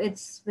come up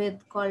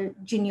with called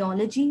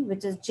genealogy,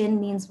 which is gen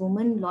means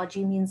woman,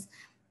 logy means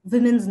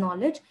women's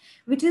knowledge,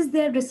 which is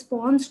their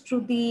response to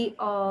the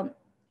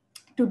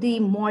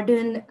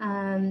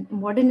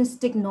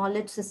modernistic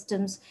knowledge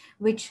systems,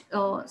 which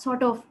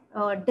sort of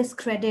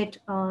discredit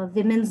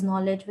women's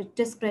knowledge, which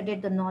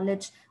discredit the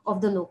knowledge of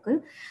the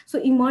local. So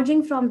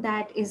emerging from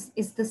that is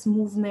this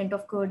movement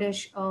of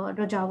Kurdish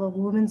Rojava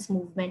women's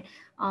movement,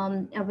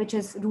 which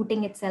is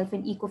rooting itself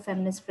in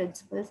eco-feminist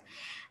principles.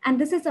 And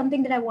this is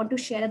something that I want to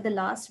share at the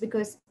last,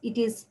 because it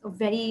is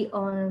very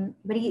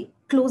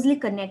closely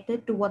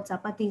connected to what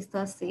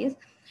Zapatista says.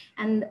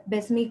 And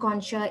Besmi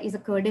Concha is a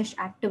Kurdish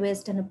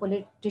activist and a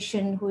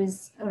politician who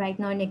is right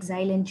now in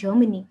exile in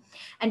Germany.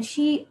 And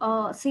she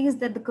says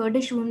that the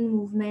Kurdish women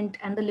movement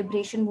and the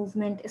liberation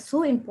movement is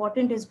so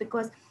important is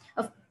because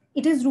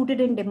it is rooted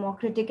in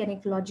democratic and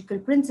ecological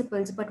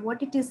principles. But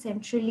what it is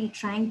centrally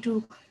trying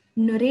to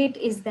narrate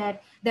is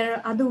that there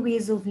are other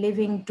ways of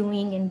living,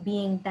 doing, and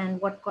being than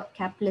what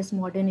capitalist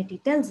modernity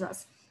tells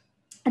us.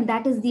 And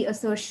that is the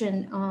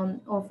assertion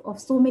of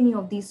so many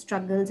of these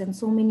struggles and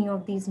so many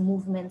of these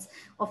movements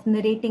of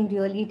narrating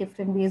really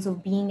different ways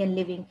of being and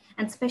living,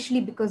 and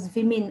especially because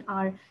women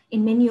are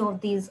in many of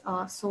these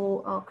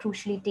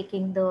crucially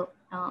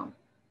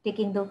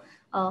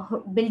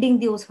building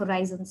those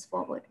horizons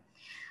forward.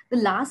 The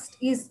last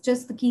is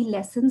just the key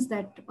lessons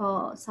that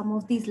some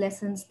of these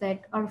lessons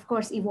that are, of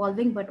course,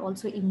 evolving, but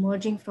also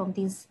emerging from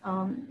these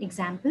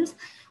examples.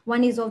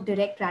 One is of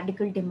direct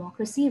radical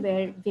democracy,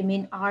 where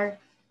women are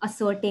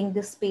asserting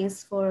the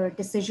space for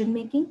decision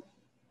making,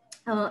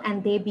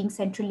 and they being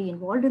centrally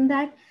involved in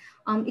that.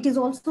 It is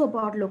also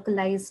about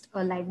localized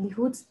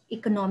livelihoods,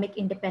 economic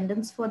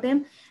independence for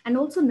them, and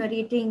also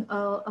narrating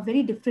a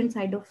very different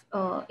side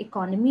of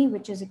economy,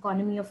 which is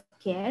economy of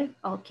care,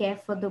 care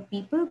for the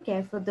people,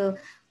 care for the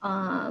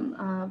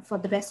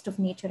rest of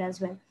nature as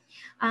well.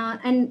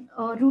 And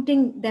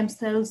rooting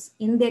themselves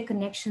in their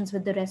connections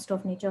with the rest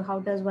of nature. How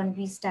does one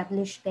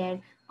reestablish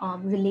their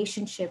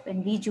relationship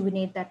and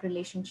rejuvenate that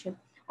relationship,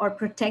 or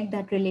protect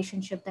that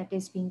relationship that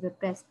is being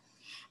repressed?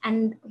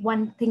 And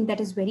one thing that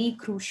is very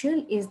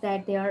crucial is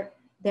that they're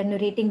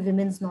narrating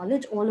women's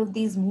knowledge. All of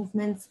these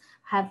movements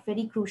have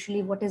very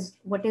crucially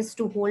what is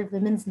to hold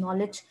women's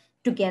knowledge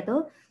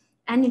together,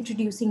 and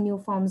introducing new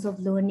forms of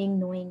learning,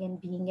 knowing, and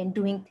being and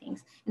doing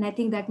things. And I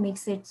think that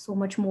makes it so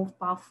much more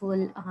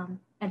powerful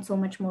and so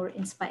much more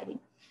inspiring.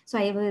 So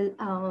I will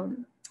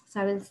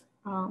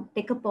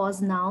take a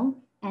pause now,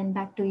 and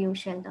back to you,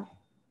 Shelda.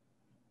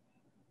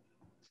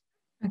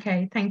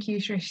 Okay, thank you,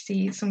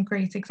 Shrishtee. Some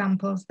great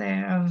examples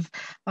there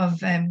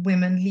of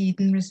women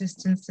leading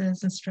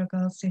resistances and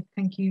struggles. So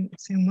thank you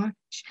so much.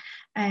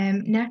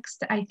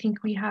 Next, I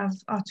think we have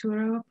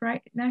Arturo up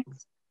right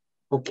next.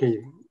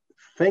 Okay,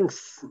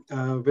 thanks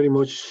very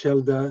much,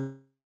 Shelda.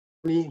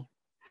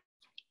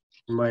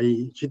 My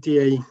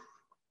GTA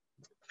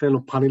fellow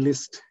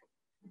panelists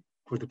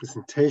for the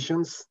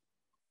presentations.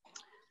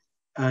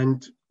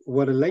 And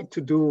what I'd like to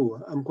do,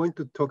 I'm going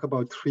to talk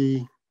about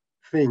three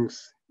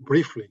things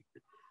briefly.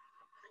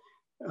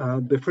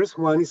 The first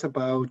one is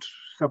about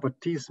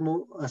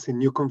Zapatismo as a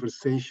new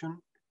conversation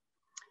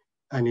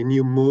and a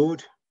new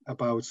mood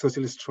about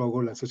social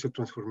struggle and social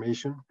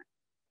transformation.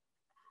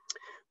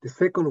 The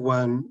second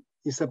one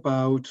is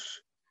about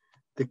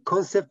the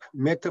concept,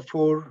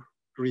 metaphor,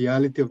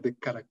 reality of the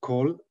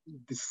caracol,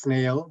 the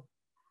snail,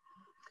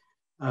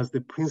 as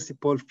the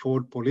principle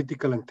for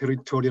political and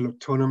territorial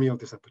autonomy of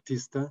the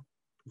Zapatista,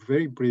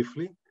 very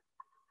briefly.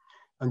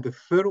 And the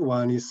third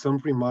one is some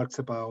remarks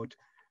about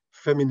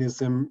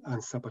feminism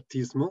and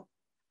Zapatismo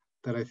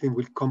that I think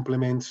will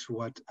complement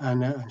what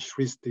Anna and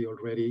Shrishtee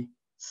already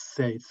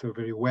said so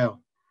very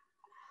well.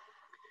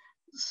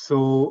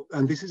 So,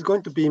 and this is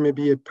going to be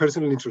maybe a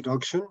personal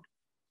introduction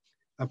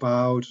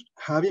about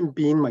having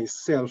been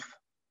myself,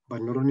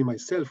 but not only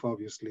myself,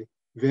 obviously,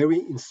 very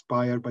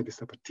inspired by the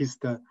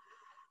Zapatista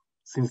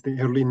since the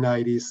early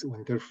 90s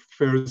when they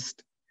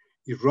first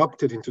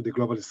erupted into the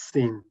global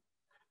scene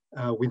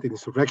with the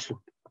insurrection.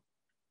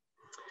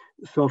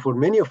 So for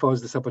many of us,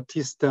 the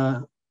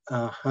Zapatista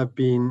have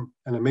been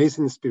an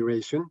amazing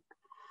inspiration.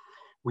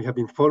 We have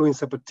been following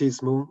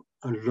Zapatismo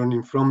and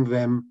learning from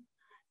them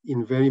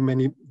in very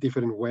many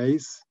different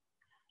ways,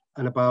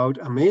 and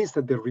amazed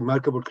at their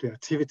remarkable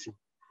creativity.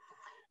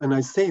 And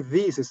I say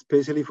this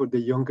especially for the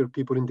younger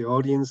people in the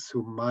audience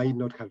who might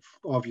not have,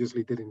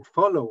 obviously didn't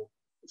follow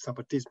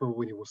Zapatismo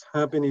when it was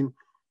happening.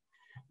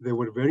 They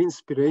were very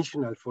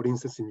inspirational, for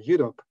instance, in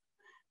Europe,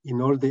 in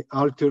all the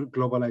altered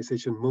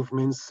globalization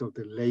movements of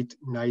the late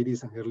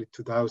 90s and early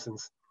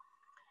 2000s.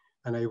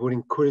 And I would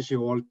encourage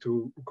you all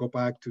to go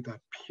back to that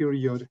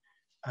period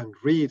and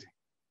read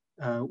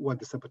what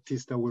the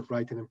Zapatista were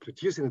writing and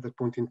producing at that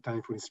point in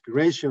time for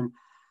inspiration.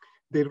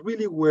 They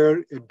really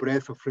were a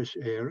breath of fresh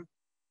air.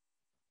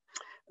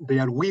 They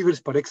are weavers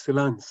par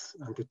excellence,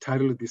 and the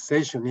title of this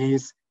session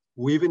is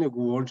Weaving a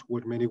World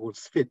Where Many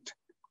Worlds Fit.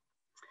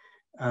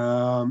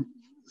 In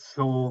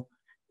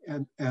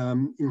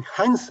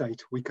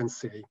hindsight, we can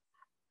say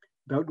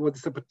that what the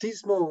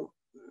Zapatismo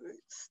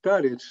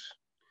started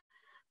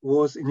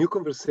was a new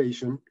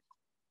conversation,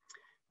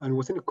 and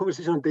was in a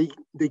conversation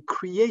they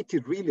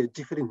created really a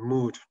different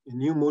mood, a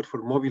new mood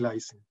for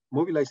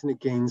mobilizing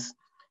against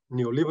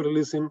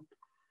neoliberalism,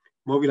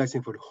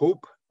 mobilizing for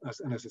hope, as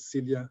Anna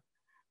Cecilia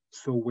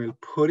so well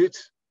put it,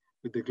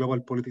 with the global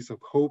politics of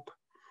hope.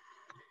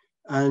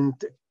 And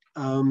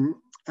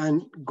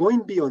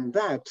going beyond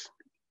that,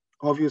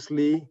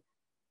 obviously,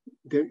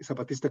 the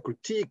Zapatista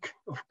critique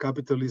of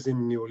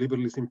capitalism,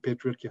 neoliberalism,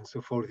 patriarchy, and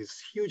so forth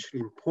is hugely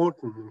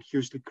important and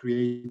hugely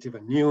creative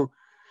and new.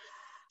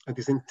 At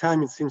the same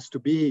time, it seems to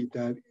be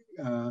that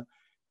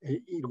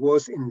it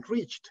was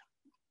enriched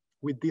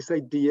with this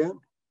idea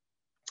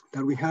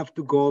that we have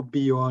to go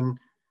beyond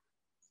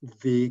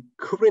the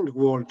current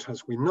world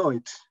as we know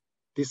it,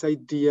 this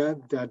idea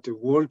that the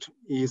world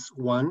is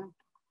one,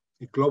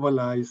 a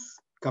globalized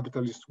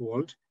capitalist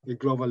world, a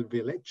global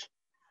village,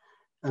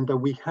 and that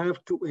we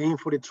have to aim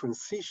for a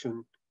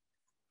transition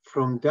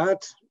from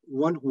that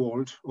one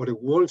world, or a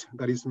world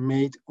that is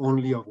made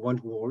only of one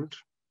world,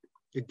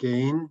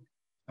 again,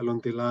 along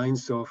the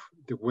lines of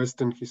the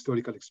Western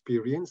historical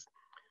experience,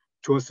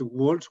 towards a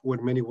world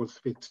where many worlds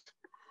fit.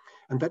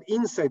 And that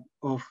insight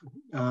of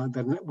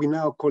that we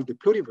now call the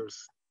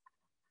pluriverse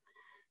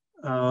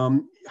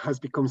has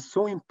become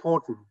so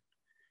important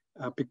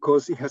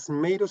because it has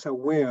made us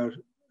aware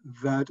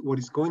that what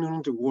is going on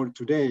in the world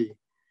today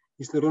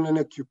is not only an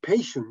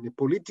occupation, a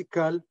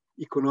political,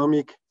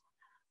 economic,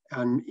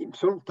 and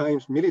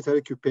sometimes military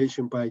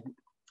occupation by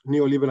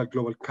neoliberal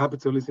global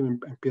capitalism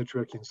and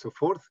patriarchy and so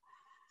forth,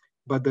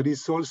 but there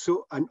is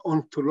also an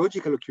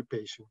ontological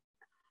occupation.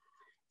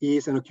 It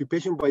is an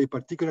occupation by a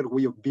particular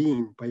way of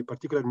being, by a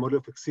particular model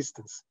of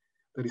existence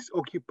that is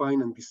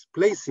occupying and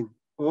displacing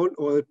all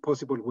other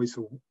possible ways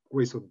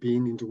of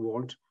being in the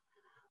world,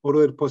 all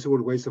other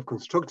possible ways of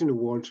constructing the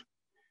world.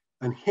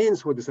 And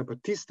hence what the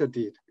Zapatista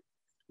did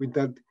with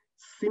that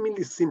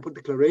seemingly simple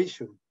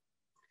declaration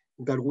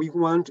that we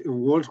want a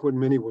world where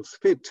many worlds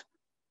fit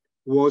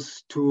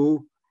was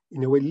to,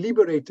 in a way,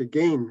 liberate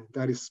again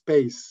that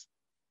space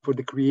for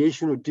the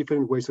creation of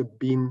different ways of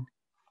being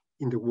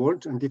in the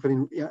world and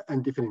different.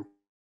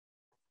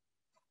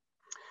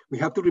 We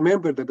have to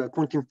remember that at that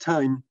point in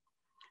time,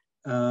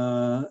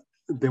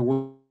 the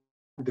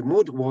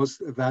mood was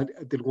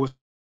that there was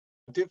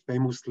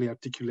famously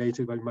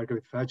articulated by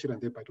Margaret Thatcher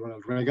and then by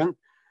Ronald Reagan.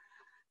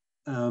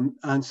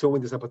 And so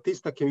when the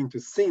Zapatista came into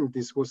scene,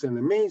 this was an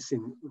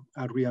amazing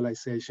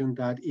realization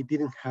that it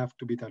didn't have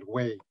to be that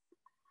way.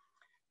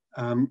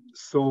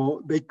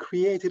 So they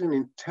created an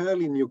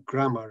entirely new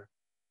grammar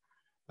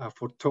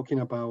for talking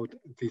about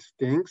these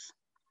things,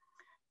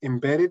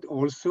 embedded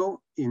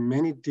also in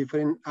many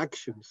different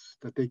actions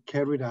that they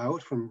carried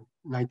out from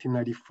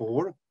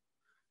 1994.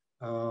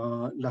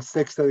 La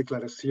Sexta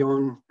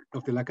Declaración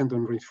of the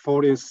Lacandon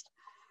Rainforest,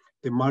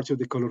 the March of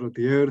the Color of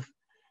the Earth,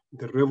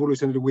 the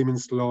revolutionary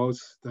women's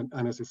laws that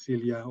Ana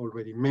Cecilia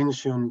already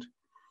mentioned,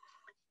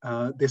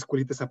 the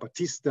Escuelita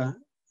Zapatista,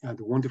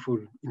 the wonderful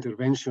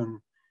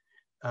intervention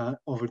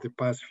over the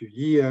past few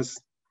years,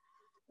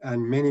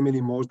 and many,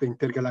 many more, the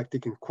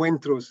intergalactic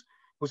encuentros.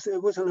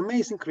 It was an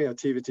amazing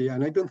creativity,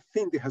 and I don't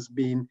think there has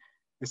been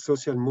a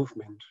social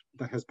movement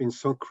that has been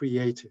so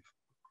creative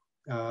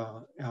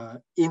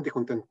in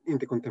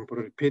the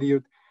contemporary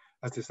period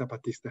as the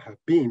Zapatista have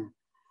been.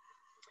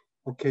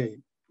 Okay,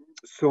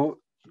 so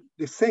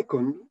the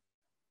second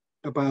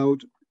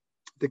about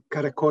the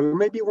Caracol,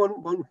 maybe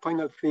one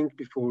final thing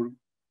before,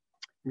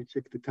 let me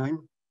check the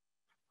time.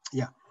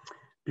 Yeah,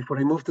 before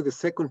I move to the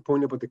second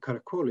point about the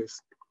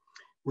Caracoles,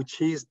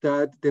 which is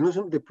that the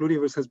notion of the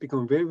pluriverse has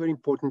become very, very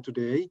important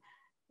today.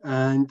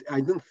 And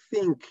I don't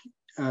think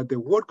the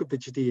work of the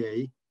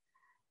GTA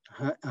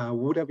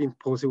would have been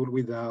possible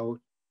without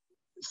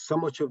so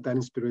much of that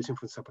inspiration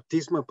from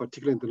Zapatismo,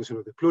 particularly in the notion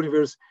of the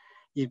pluriverse.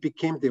 It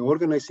became the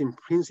organizing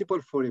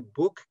principle for a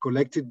book,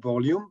 collected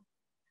volume,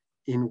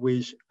 in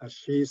which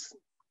Ashish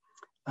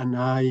and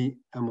I,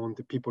 among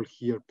the people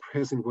here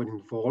present, were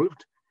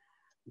involved,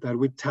 that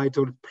we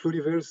titled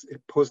Pluriverse, a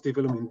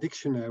post-development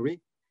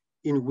dictionary,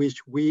 in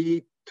which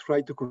we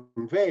try to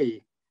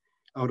convey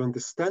our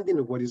understanding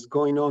of what is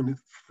going on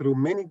through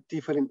many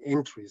different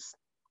entries.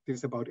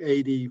 There's about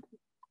 80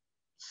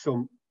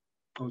 some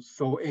or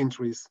so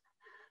entries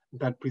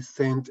that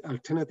present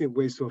alternative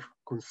ways of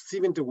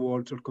conceiving the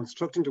world or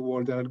constructing the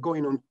world that are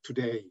going on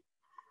today.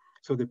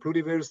 So the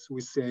pluriverse,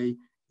 we say,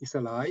 is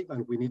alive,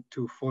 and we need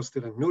to foster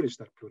and nourish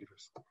that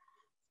pluriverse.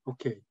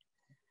 Okay.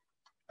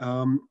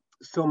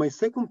 So my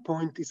second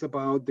point is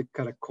about the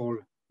caracol,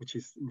 which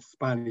is in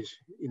Spanish.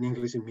 In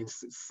English, it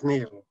means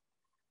snail.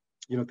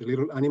 You know, the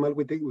little animal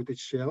with the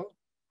shell.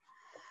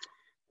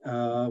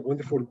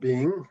 Wonderful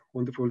being,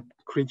 wonderful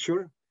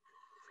creature.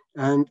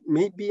 And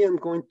maybe I'm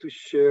going to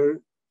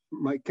share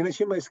can I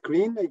share my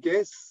screen, I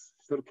guess?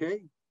 Is that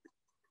okay?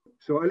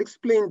 So I'll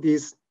explain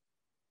this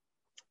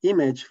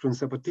image from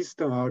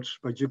Zapatista art,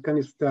 but you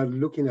can start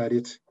looking at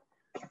it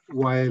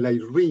while I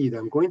read.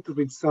 I'm going to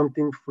read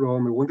something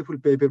from a wonderful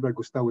paper by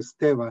Gustavo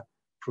Esteva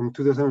from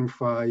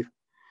 2005,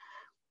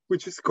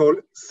 which is called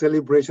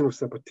Celebration of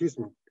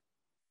Zapatismo.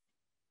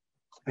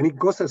 And it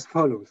goes as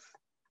follows.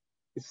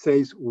 It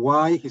says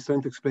why, he's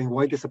trying to explain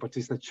why the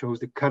Zapatista chose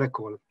the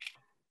caracol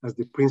as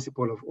the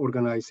principle of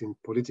organizing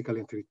politically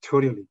and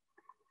territorially.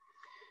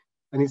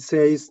 And it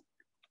says,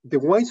 the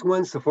wise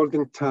ones of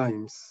olden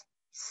times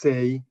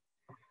say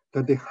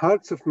that the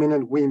hearts of men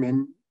and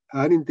women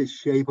are in the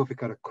shape of a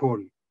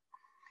caracol,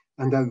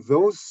 and that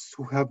those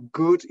who have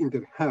good in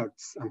their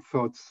hearts and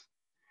thoughts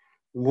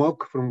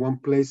walk from one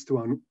place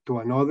to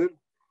another,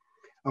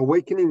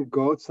 awakening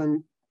gods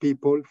and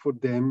people for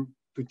them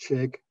to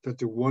check that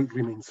the world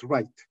remains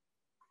right.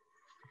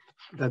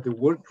 That the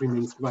world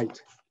remains right.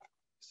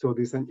 So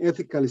there's an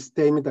ethical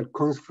statement that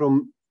comes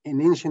from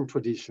an ancient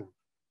tradition.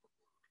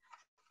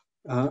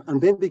 And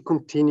then they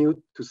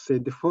continue to say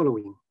the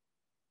following.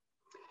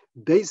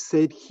 They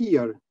said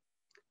here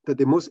that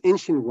the most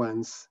ancient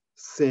ones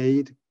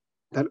said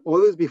that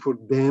others before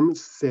them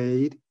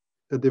said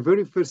that the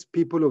very first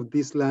people of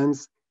these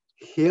lands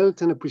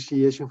held an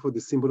appreciation for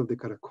the symbol of the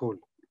caracol.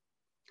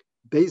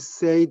 They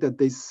say that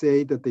they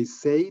say that they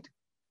said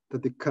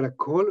that the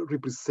caracol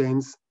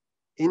represents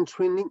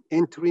entering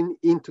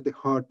into the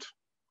heart,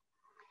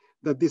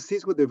 that this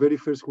is what the very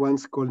first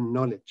ones call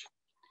knowledge.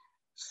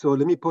 So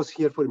let me pause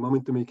here for a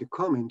moment to make a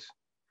comment.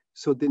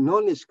 So the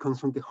knowledge comes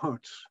from the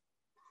heart.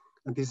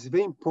 And this is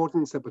very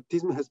important.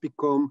 Zapatismo has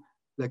become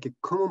like a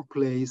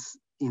commonplace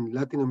in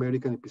Latin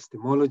American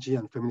epistemology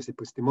and feminist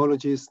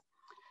epistemologies,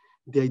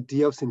 the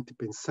idea of sentir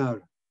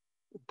pensar,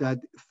 that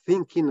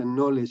thinking and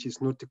knowledge is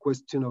not a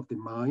question of the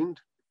mind,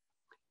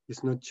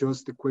 it's not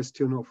just a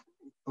question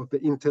of the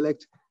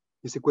intellect,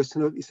 it's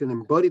an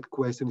embodied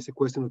question, it's a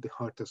question of the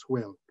heart as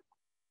well.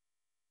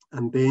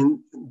 And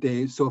then,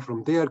 so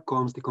from there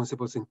comes the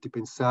concept of sentir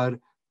pensar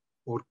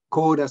or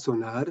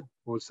corazonar,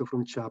 also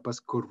from Chiapas,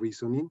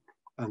 co-reasoning,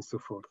 and so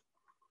forth.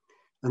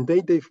 And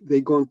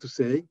they go on to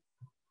say,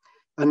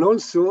 and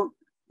also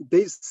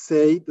they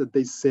say that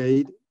they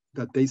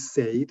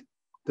said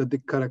that the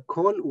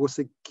caracol was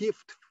a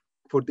gift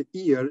for the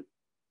ear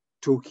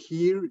to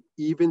hear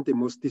even the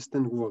most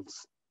distant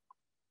words.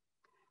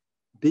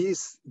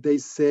 This they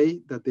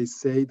say that they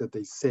say that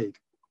they said.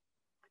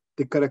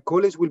 The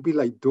caracoles will be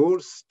like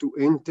doors to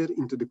enter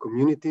into the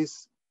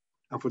communities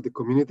and for the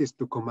communities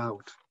to come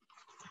out.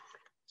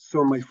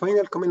 So my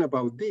final comment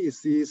about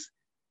this is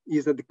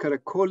that the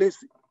caracoles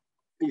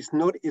is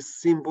not a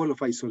symbol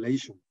of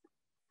isolation.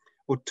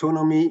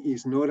 Autonomy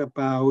is not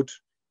about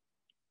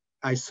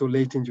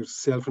isolating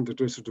yourself from the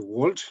rest of the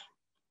world.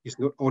 It's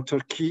not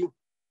autarky.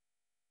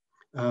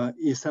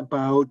 It's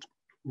about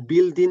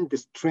building the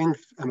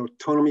strength and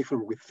autonomy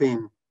from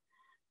within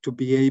to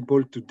be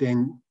able to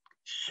then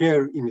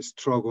share in a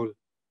struggle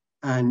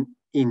and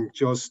in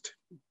just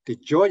the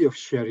joy of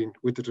sharing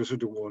with the rest of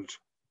the world,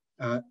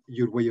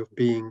 your way of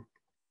being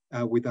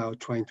without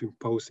trying to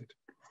impose it.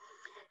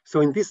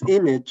 So in this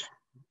image,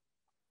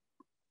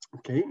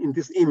 Okay, in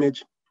this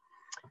image,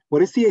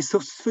 what I see is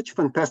such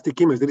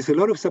fantastic image. There is a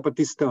lot of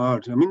Zapatista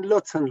art. I mean,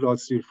 lots and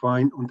lots you'll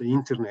find on the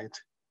internet.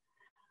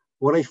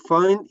 What I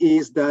find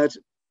is that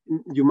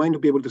you might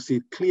not be able to see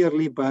it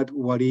clearly, but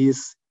what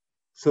is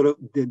sort of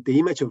the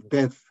image of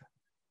death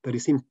that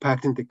is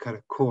impacting the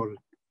caracol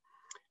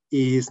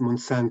is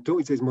Monsanto.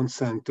 It says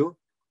Monsanto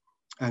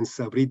and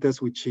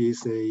Sabritas, which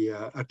is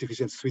a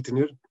artificial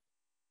sweetener,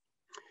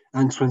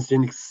 and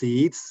transgenic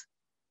seeds,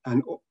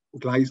 and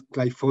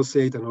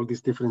glyphosate, and all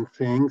these different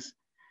things.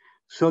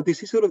 So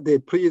this is sort of the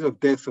period of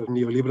death of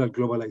neoliberal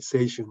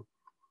globalization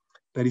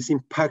that is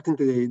impacting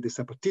the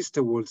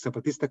Zapatista world,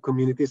 Zapatista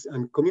communities,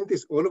 and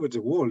communities all over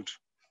the world.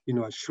 You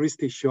know, as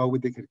Shrishtee showed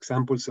with the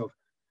examples of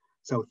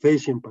South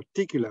Asia in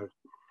particular,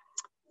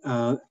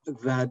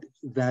 that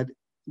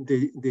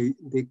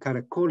the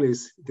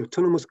caracoles, the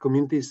autonomous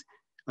communities,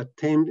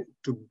 attempt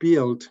to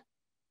build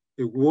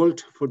a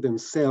world for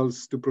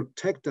themselves, to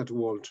protect that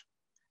world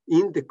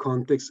in the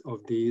context of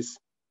this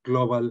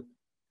global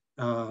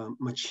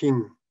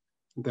machine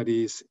that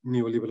is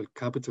neoliberal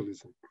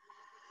capitalism,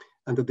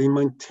 and that they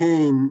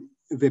maintain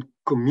their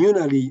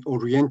communally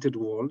oriented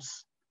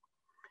worlds,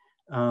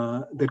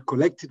 their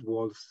collected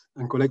worlds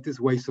and collective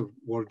ways of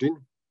working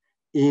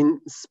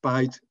in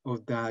spite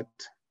of that.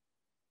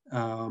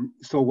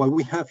 So what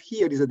we have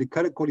here is that the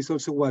caracol is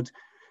also what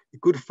a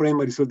good friend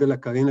Marisol de la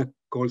Cadena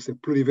calls a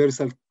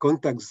pluriversal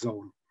contact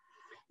zone.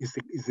 It's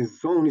a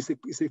zone,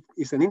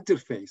 it's an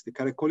interface. The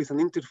caracol is an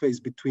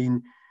interface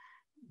between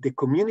the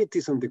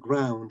communities on the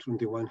ground on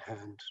the one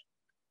hand,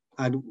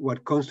 and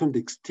what comes from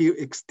the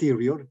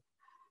exterior,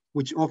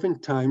 which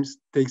oftentimes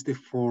takes the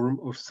form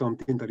of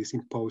something that is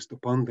imposed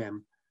upon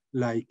them,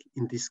 like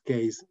in this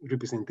case,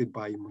 represented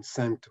by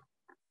Monsanto.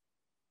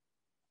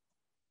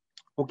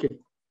 Okay,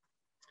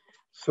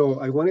 so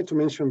I wanted to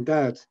mention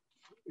that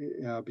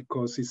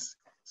because it's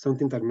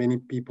something that many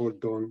people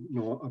don't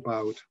know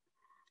about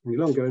any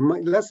longer. And my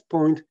last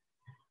point,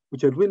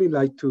 which I'd really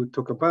like to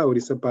talk about,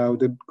 is about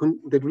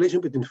the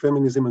relation between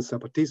feminism and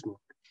Zapatismo.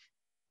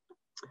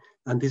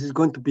 And this is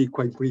going to be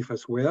quite brief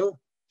as well.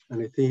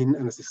 And I think,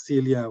 and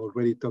Cecilia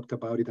already talked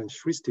about it, and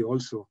Shrishtee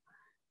also,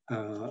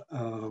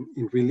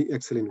 in really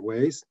excellent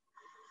ways.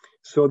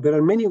 So there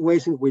are many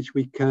ways in which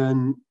we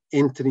can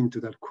enter into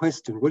that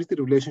question. What is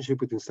the relationship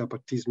between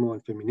Zapatismo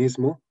and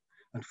Feminismo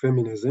and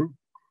feminism?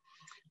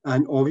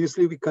 And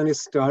obviously we can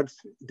start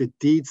the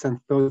deeds and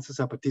thoughts of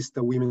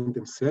Zapatista women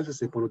themselves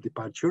as a point of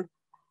departure,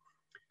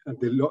 and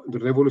the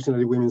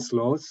revolutionary women's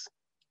laws,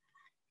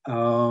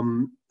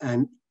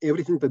 and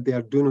everything that they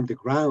are doing on the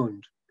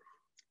ground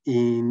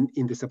in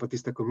the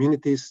Zapatista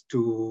communities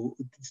to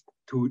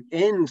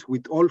end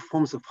with all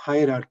forms of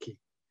hierarchy,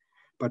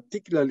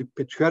 particularly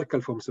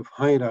patriarchal forms of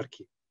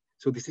hierarchy.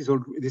 So this is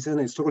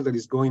a struggle that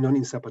is going on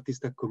in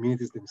Zapatista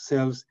communities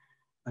themselves,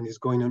 and is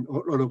going on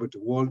all over the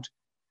world.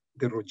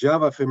 The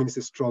Rojava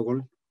feminist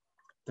struggle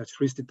that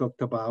Shrishtee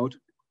talked about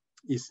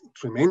is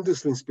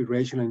tremendously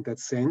inspirational in that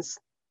sense,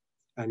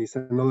 and it's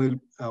another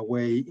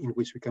way in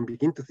which we can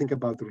begin to think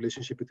about the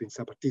relationship between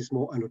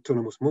Zapatismo and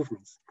autonomous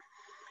movements.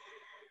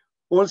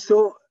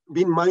 Also,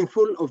 being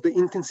mindful of the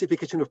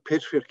intensification of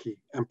patriarchy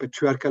and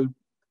patriarchal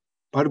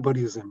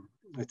barbarism.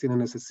 I think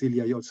Ana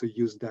Cecilia also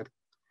used that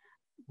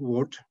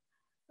word,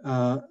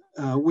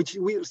 which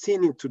we are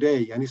seeing it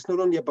today. And it's not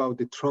only about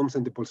the Trumps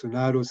and the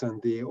Bolsonaros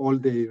and all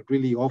the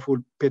really awful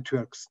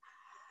patriarchs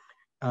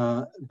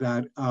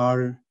that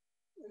are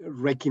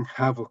wreaking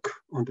havoc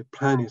on the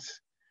planet.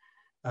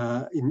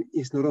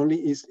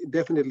 It's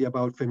definitely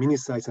about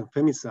feminicides and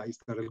femicides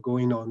that are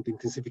going on, the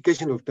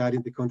intensification of that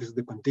in the context of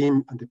the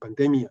pandemic and the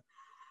pandemic.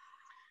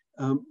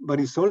 But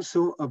it's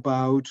also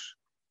about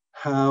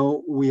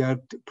how we are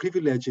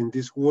privileging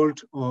this world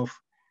of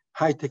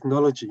high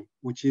technology,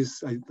 which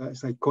is,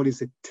 as I call it,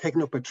 a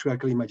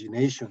techno-patriarchal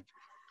imagination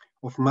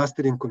of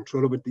mastery and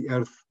control over the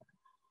earth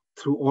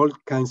through all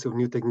kinds of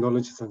new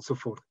technologies and so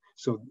forth.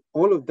 So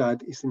all of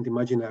that is in the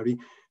imaginary.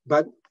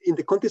 But in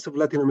the context of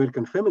Latin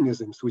American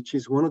feminisms, which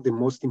is one of the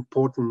most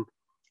important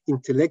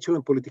intellectual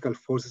and political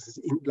forces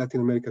in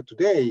Latin America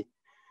today,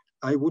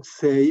 I would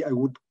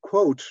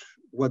quote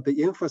what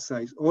they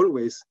emphasize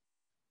always,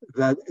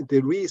 that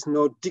there is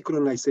no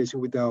decolonization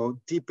without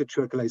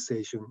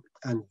depatriarchalization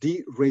and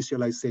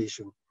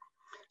de-racialization,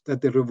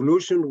 that the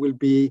revolution will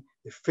be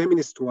a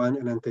feminist one,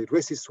 an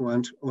anti-racist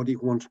one, or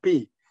it won't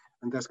be.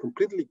 And that's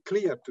completely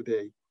clear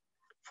today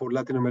for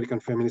Latin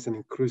American feminists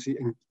and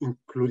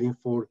including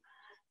for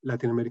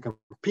Latin American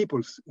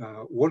peoples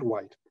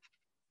worldwide.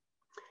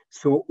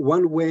 So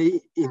one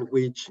way in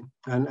which,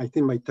 and I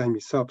think my time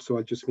is up, so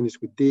I'll just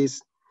finish with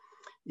this,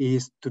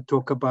 is to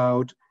talk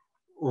about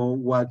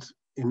what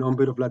a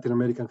number of Latin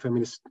American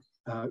feminists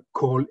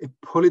call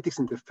a politics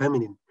in the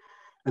feminine.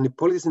 And the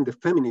politics in the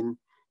feminine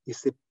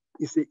is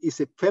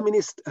a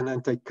feminist and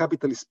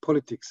anti-capitalist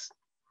politics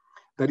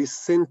that is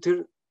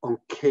centered on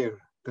care,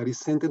 that is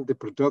centered on the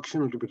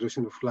production and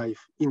reproduction of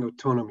life in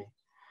autonomy,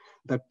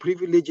 that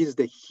privileges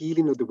the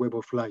healing of the web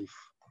of life,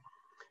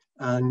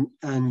 and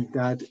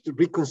that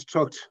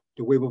reconstruct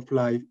the web of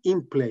life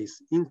in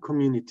place, in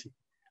community,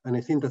 And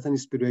I think that's an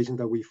inspiration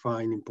that we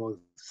find in both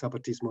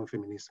Zapatismo and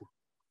feminism.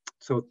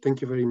 So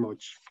thank you very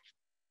much.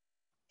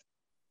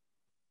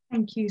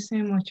 Thank you so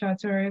much,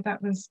 Arturo.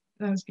 That was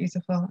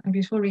beautiful, and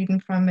beautiful reading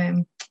from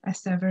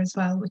Esteva as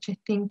well, which I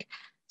think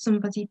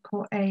somebody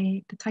put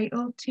the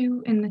title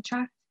to in the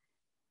chat,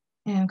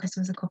 because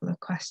there was a couple of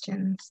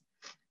questions.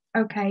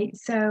 Okay,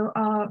 so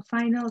our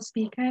final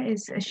speaker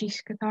is Ashish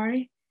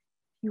Kothari.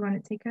 You want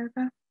to take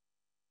over?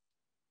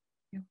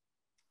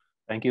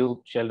 Thank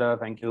you, Shelda.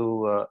 Thank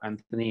you,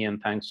 Anthony,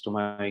 and thanks to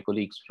my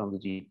colleagues from the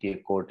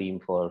GTA core team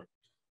for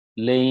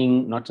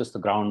laying not just the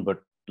ground,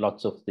 but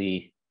lots of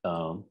the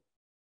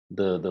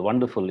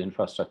wonderful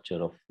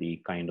infrastructure of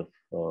the kind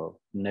of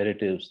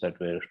narratives that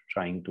we're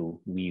trying to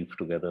weave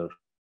together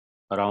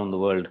around the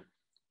world.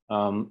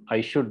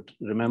 I should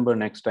remember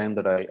next time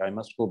that I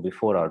must go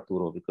before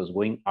Arturo, because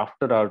going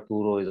after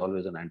Arturo is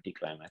always an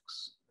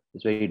anticlimax.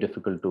 It's very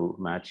difficult to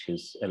match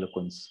his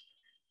eloquence.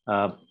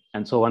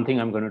 And so one thing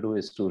I'm going to do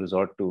is to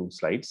resort to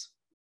slides.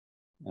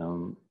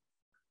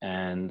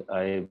 And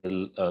I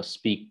will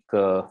speak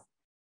a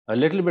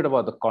little bit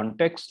about the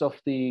context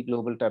of the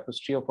global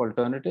tapestry of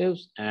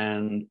alternatives,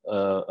 and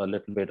a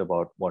little bit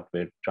about what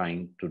we're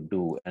trying to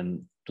do.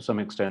 And to some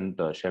extent,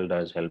 Shelda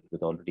has helped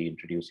with already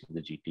introducing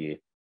the GTA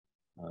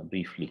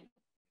briefly.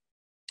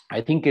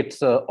 I think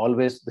it's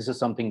always, this is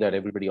something that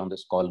everybody on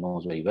this call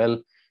knows very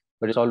well,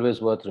 but it's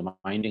always worth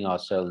reminding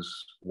ourselves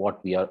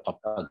what we are up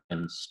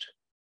against.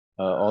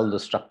 All the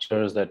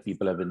structures that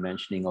people have been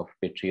mentioning of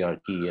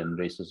patriarchy and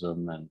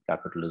racism and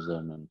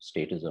capitalism and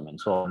statism and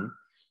so on,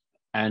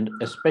 and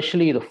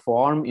especially the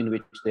form in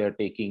which they are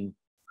taking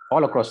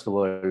all across the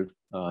world,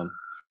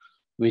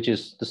 which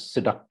is the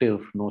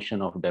seductive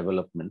notion of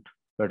development.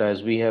 But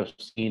as we have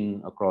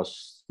seen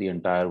across the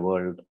entire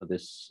world,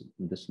 this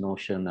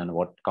notion and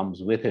what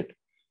comes with it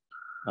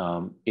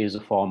is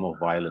a form of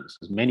violence.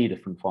 There's many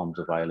different forms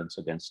of violence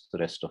against the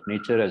rest of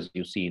nature, as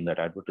you see in that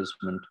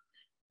advertisement.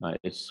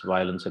 It's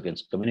violence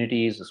against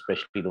communities,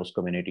 especially those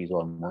communities who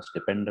are most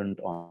dependent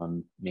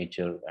on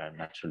nature and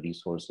natural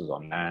resources,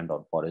 on land,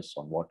 on forests,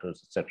 on waters,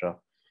 etc.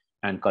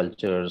 And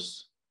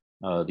cultures,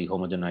 the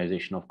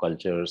homogenization of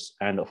cultures,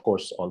 and of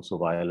course also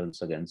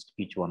violence against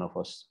each one of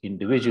us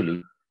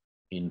individually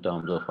in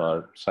terms of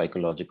our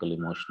psychological,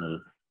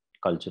 emotional,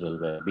 cultural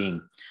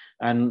well-being.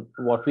 And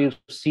what we've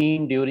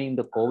seen during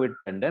the COVID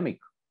pandemic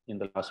in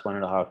the last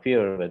 1.5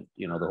 years, when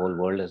the whole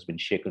world has been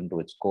shaken to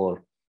its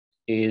core,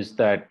 is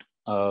that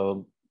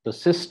the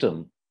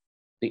system,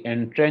 the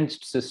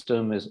entrenched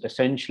system, is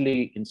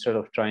essentially, instead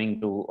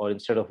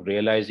of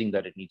realizing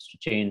that it needs to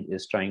change,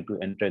 is trying to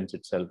entrench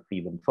itself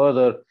even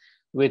further,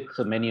 with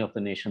many of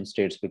the nation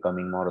states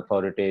becoming more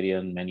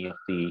authoritarian, many of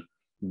the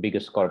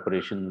biggest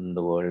corporations in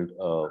the world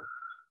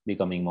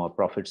becoming more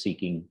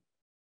profit-seeking,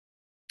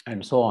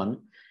 and so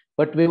on.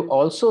 But we've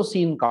also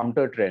seen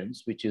counter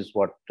trends, which is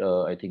what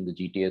I think the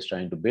GTA is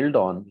trying to build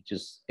on, which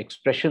is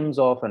expressions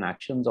of and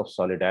actions of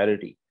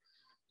solidarity.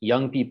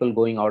 Young people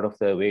going out of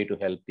their way to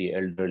help the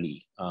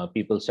elderly,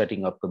 people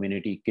setting up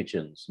community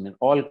kitchens. I mean,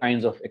 all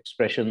kinds of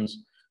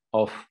expressions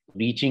of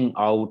reaching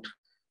out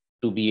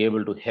to be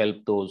able to help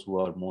those who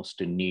are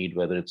most in need,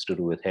 whether it's to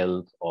do with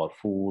health or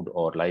food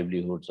or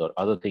livelihoods or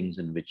other ways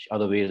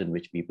in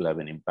which people have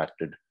been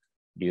impacted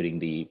during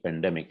the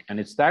pandemic. And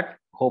it's that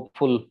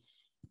hopeful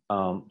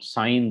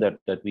sign that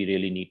we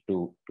really need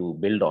to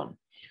build on.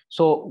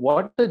 So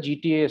what the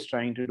GTA is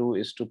trying to do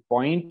is to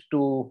point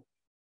to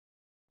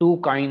two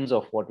kinds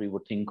of what we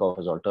would think of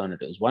as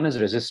alternatives. One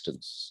is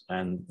resistance,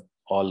 and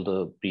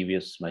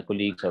my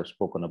colleagues have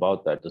spoken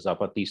about that. The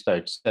Zapatista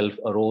itself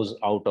arose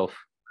out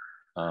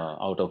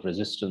of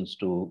resistance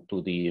to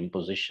the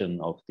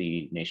imposition of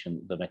the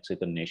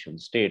Mexican nation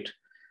state,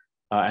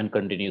 and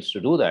continues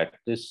to do that.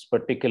 This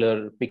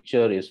particular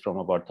picture is from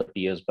about 30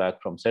 years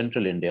back from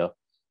Central India,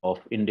 of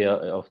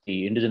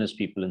the indigenous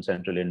people in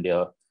Central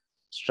India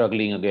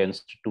struggling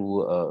against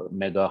two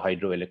mega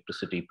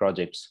hydroelectricity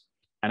projects.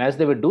 And as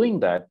they were doing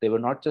that, they were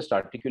not just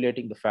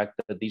articulating the fact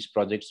that these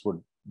projects would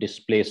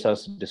displace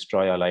us,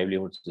 destroy our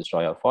livelihoods,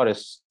 destroy our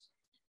forests,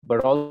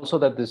 but also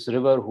that this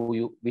river,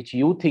 which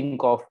you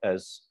think of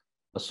as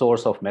a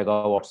source of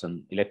megawatts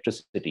and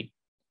electricity,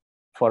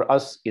 for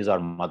us is our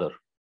mother.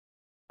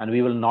 And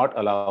we will not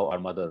allow our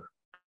mother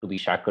to be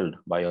shackled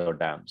by our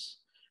dams.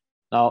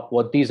 Now,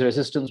 what these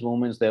resistance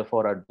movements,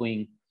 therefore, are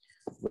doing,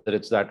 whether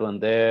it's that one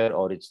there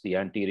or it's the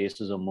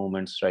anti-racism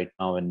movements right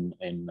now in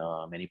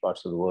many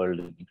parts of the world,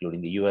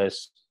 including the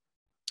US.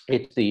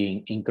 It's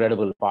the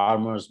incredible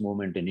farmers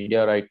movement in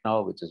India right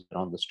now, which has been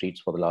on the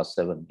streets for the last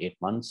 7-8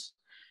 months.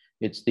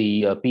 It's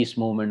the peace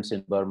movements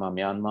in Burma,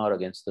 Myanmar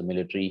against the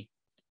military.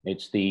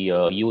 It's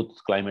the youth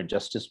climate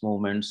justice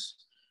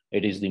movements.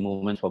 It is the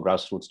movement for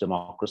grassroots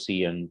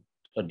democracy and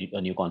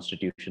a new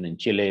constitution in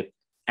Chile,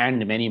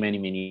 and many, many,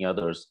 many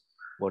others.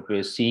 What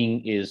we're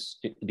seeing is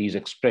these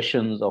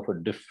expressions of a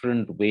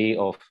different way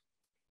of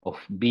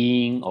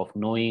being, of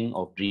knowing,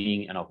 of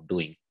dreaming, and of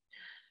doing.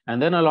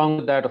 And then along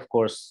with that, of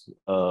course,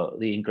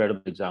 the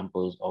incredible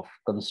examples of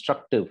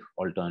constructive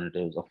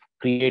alternatives, of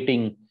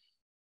creating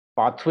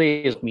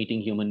pathways of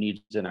meeting human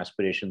needs and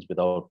aspirations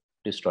without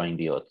destroying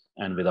the earth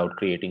and without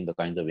creating the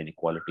kinds of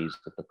inequalities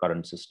that the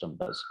current system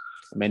does.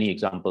 Many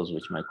examples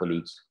which my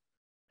colleagues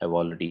have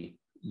already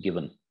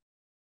given.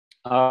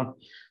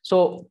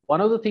 So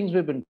one of the things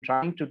we've been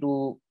trying to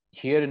do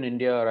here in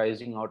India,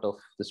 arising out of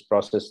this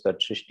process that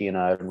Shrishtee and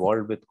I are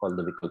involved with, called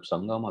the Vikalp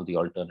Sangam, or the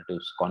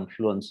alternatives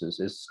confluences,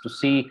 is to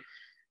see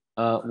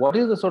what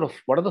are the sort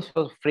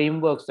of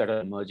frameworks that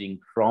are emerging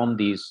from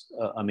these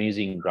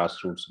amazing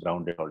grassroots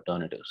grounded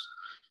alternatives.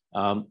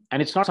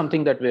 And it's not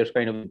something that we're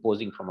kind of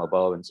imposing from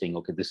above and saying,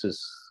 okay, this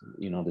is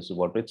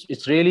what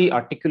it's really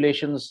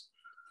articulations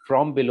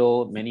from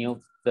below, many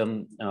of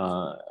them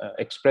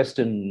expressed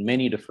in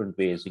many different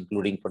ways,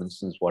 including, for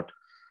instance, what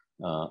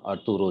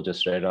Arturo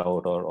just read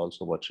out, or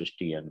also what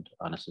Shrishtee and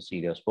Anna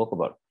Cecilia spoke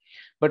about.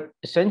 But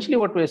essentially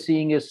what we're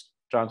seeing is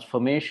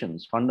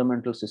transformations,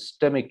 fundamental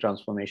systemic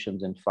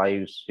transformations in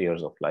 5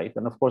 spheres of life.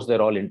 And of course,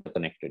 they're all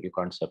interconnected. You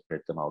can't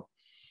separate them out.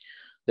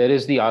 There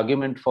is the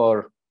argument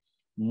for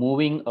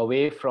moving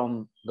away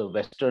from the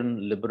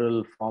Western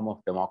liberal form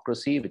of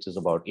democracy, which is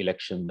about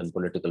elections and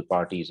political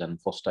parties and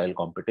hostile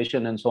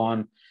competition and so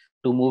on,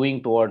 to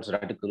moving towards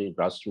radical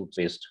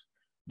grassroots-based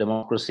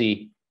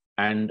democracy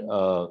and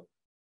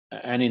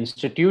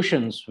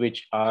institutions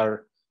which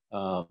are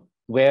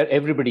where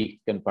everybody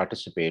can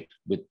participate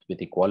with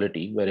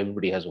equality, where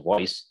everybody has a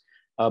voice,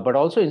 but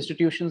also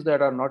institutions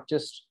that are not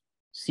just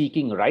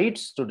seeking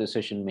rights to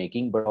decision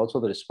making, but also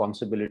the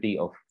responsibility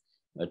of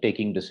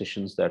taking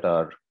decisions that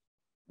are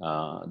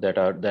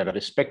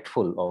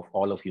respectful of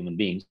all of human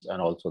beings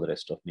and also the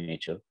rest of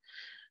nature.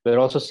 We're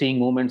also seeing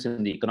movements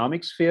in the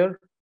economic sphere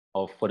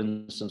of, for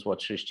instance, what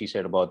Shrishtee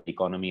said about the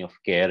economy of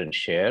care and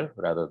share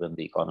rather than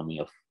the economy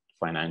of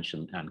finance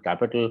and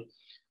capital.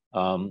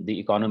 The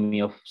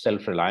economy of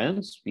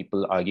self-reliance,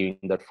 people arguing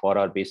that for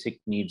our basic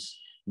needs,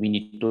 we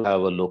need to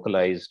have a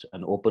localized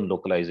and open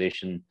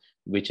localization,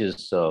 which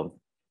is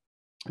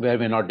where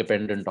we're not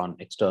dependent on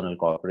external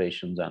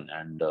corporations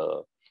and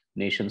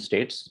nation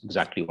states,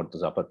 exactly what the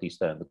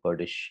Zapatista and the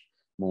Kurdish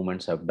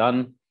movements have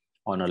done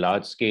on a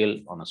large scale.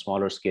 On a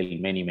smaller scale,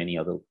 many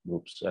other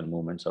groups and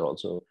movements are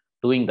also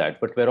doing that.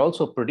 But we're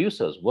also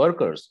producers,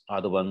 workers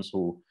are the ones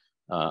who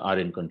are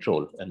in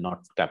control, and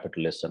not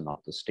capitalists and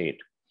not the state.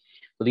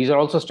 So these are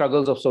also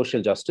struggles of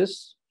social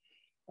justice,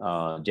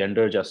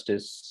 gender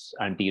justice,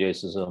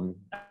 anti-racism,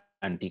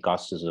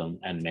 anti-casteism,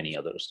 and many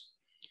others.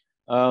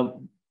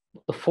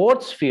 The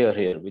fourth sphere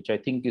here, which I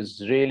think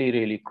is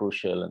really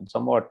crucial and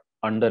somewhat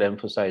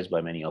underemphasized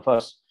by many of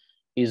us,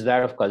 is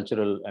that of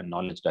cultural and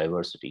knowledge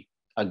diversity.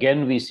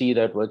 Again, we see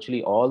that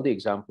virtually all the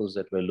examples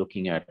that we're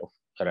looking at of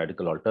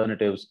radical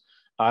alternatives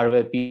are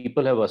where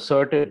people have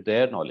asserted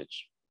their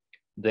knowledge,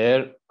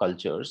 their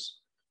cultures,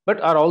 but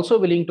are also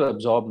willing to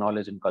absorb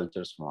knowledge and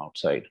cultures from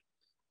outside.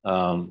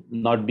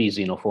 Not be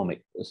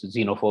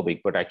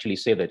xenophobic, but actually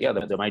say that, yeah,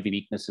 there might be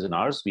weaknesses in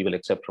ours, we will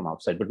accept from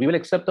outside, but we will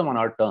accept them on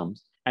our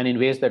terms and in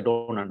ways that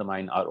don't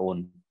undermine our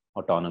own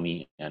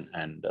autonomy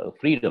and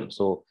freedom.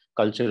 So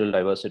cultural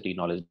diversity,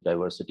 knowledge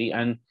diversity,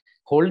 and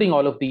holding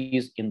all of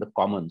these in the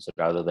commons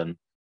rather than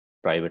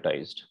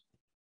privatized.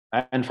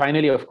 And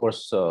finally, of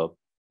course,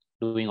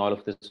 doing all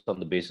of this on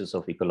the basis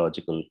of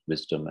ecological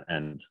wisdom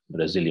and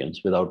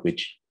resilience, without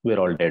which we're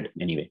all dead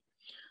anyway.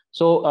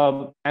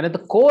 So, and at the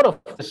core of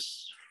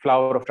this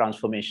flower of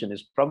transformation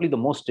is probably the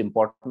most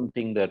important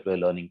thing that we're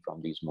learning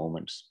from these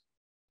moments,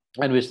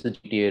 and which the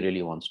GTA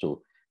really wants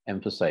to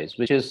emphasize,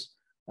 which is,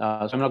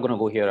 so I'm not going to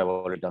go here, I've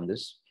already done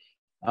this.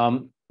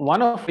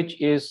 One of which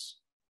is,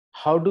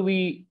 how do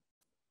we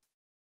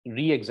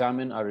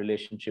re-examine our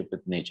relationship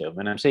with nature?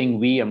 When I'm saying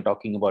we, I'm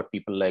talking about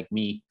people like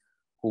me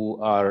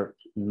who are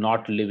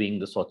not living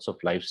the sorts of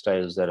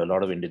lifestyles that a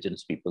lot of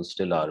indigenous people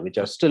still are, which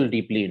are still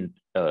deeply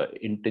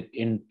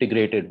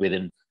integrated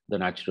within the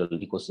natural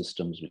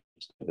ecosystems which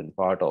they've been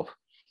part of.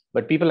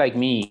 But people like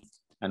me,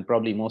 and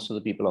probably most of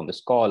the people on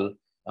this call,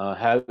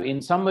 have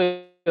in some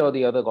way or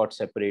the other got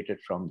separated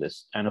from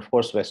this. And of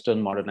course,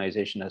 Western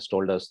modernization has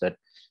told us that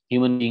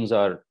human beings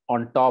are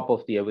on top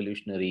of the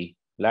evolutionary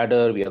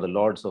ladder, we are the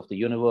lords of the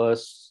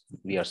universe,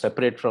 we are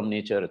separate from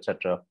nature,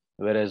 etc.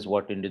 Whereas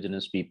what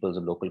indigenous peoples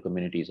and local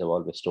communities have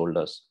always told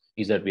us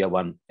is that we are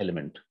one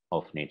element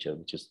of nature,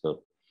 which is the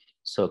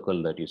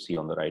circle that you see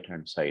on the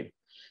right-hand side.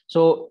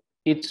 So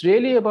it's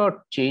really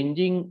about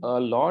changing a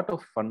lot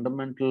of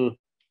fundamental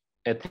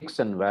ethics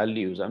and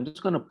values. I'm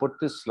just going to put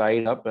this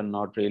slide up and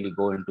not really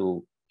go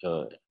into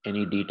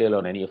any detail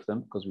on any of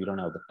them because we don't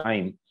have the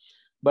time.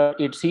 But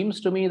it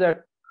seems to me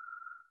that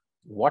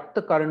what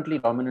the currently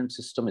dominant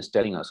system is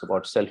telling us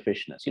about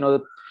selfishness,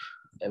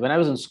 when I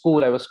was in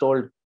school, I was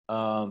told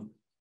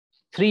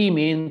 3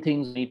 main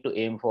things you need to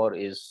aim for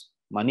is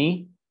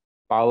money,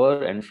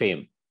 power, and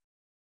fame.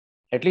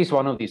 At least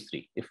one of these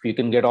 3. If you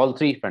can get all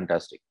 3,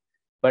 fantastic.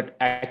 But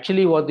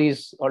actually what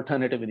these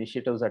alternative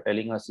initiatives are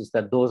telling us is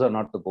that those are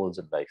not the goals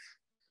in life.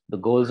 The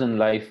goals in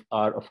life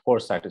are, of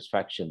course,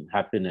 satisfaction,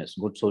 happiness,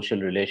 good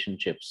social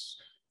relationships,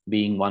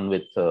 being one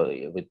with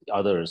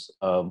others,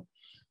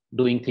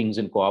 doing things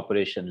in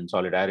cooperation and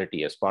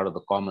solidarity as part of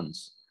the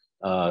commons,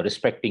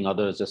 respecting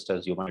others just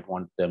as you might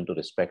want them to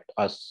respect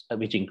us,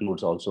 which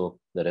includes also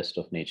the rest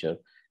of nature,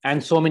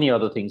 and so many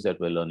other things that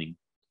we're learning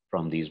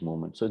from these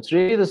movements. So it's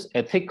really this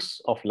ethics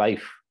of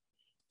life,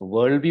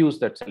 worldviews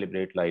that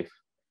celebrate life,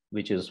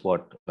 which is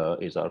what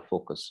is our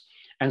focus.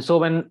 And so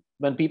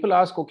when people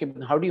ask, okay,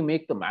 how do you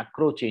make the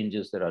macro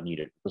changes that are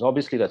needed? Because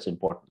obviously that's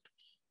important.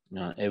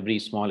 Every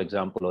small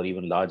example or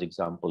even large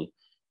example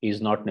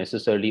is not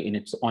necessarily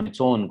on its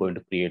own going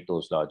to create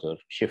those larger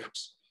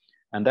shifts.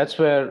 And that's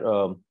where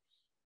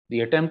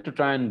the attempt to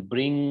try and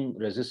bring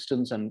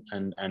resistance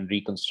and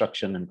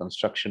reconstruction and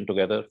construction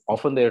together,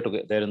 often they're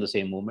in the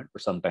same movement,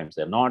 but sometimes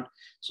they're not.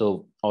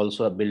 So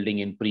also building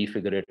in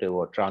prefigurative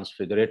or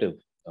transfigurative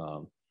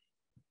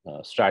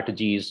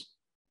strategies,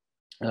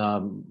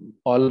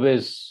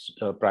 always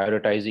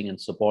prioritizing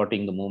and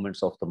supporting the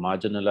movements of the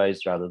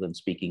marginalized rather than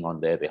speaking on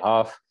their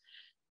behalf.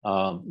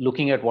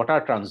 Looking at what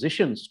are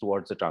transitions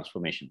towards the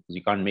transformation, because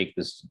you can't make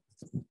this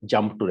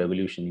jump to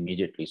revolution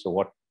immediately. So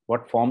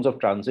what forms of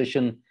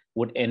transition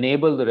would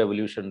enable the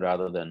revolution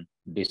rather than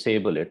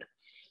disable it?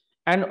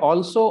 And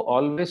also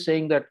always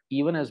saying that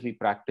even as we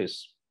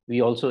practice,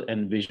 we also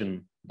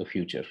envision the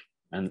future.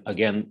 And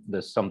again,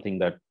 there's something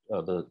that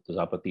the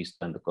Zapatista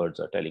and the Kurds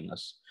are telling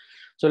us.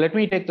 So let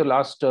me take the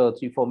last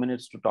 3-4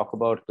 minutes to talk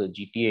about the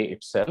GTA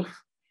itself.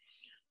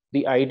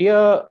 The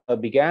idea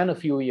began a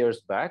few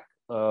years back,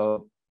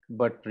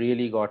 but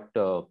really got,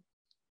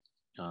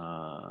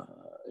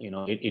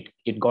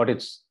 it got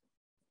its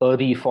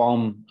early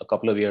form a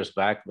couple of years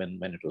back when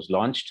it was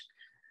launched.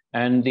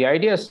 And the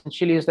idea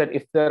essentially is that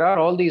if there are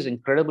all these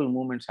incredible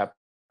movements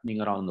happening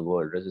around the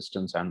world,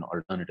 resistance and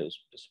alternatives,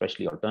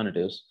 especially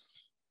alternatives,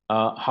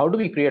 how do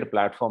we create a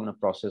platform and a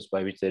process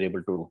by which they're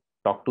able to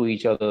talk to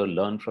each other,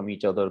 learn from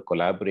each other,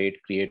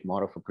 collaborate, create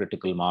more of a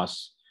critical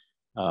mass,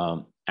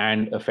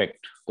 and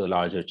affect the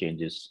larger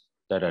changes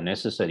that are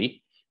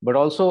necessary, but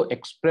also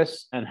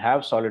express and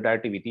have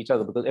solidarity with each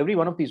other, because every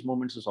one of these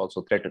movements is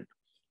also threatened.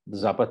 The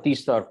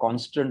Zapatista are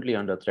constantly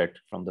under threat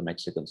from the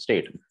Mexican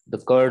state. The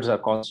Kurds are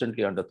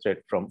constantly under threat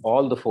from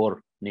all the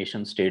 4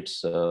 nation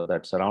states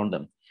that surround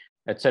them,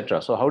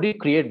 etc. So how do you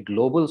create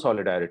global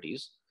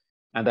solidarities?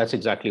 And that's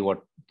exactly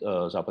what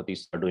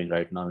Zapatistas are doing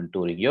right now in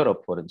touring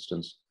Europe, for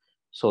instance,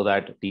 so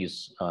that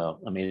these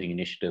amazing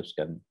initiatives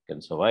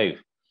can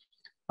survive.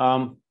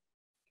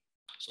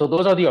 So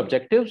those are the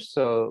objectives,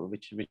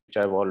 which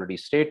I've already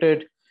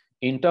stated.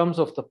 In terms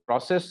of the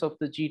process of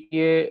the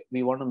GTA,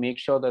 we want to make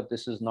sure that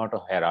this is not a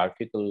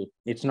hierarchical,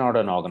 it's not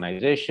an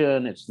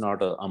organization, it's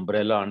not an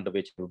umbrella under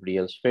which everybody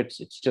else fits,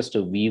 it's just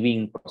a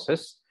weaving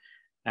process.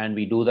 And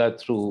we do that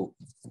through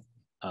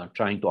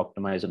trying to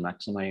optimize and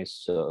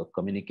maximize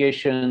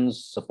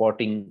communications,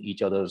 supporting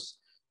each other's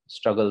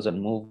struggles and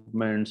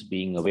movements,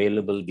 being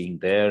available, being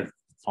there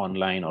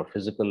online or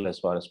physical as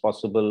far as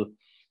possible.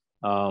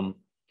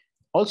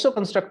 Also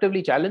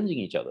constructively challenging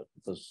each other,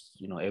 because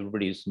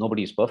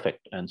nobody's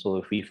perfect. And so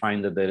if we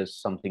find that there is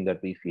something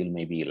that we feel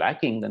may be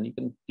lacking, then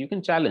you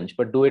can challenge,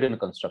 but do it in a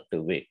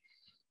constructive way.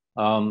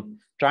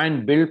 Try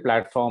and build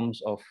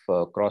platforms of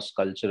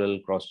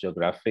cross-cultural,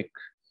 cross-geographic,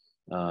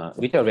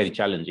 which are very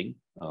challenging,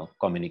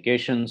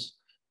 communications.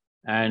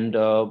 And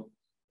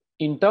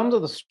in terms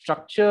of the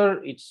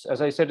structure, it's,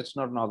 as I said, it's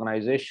not an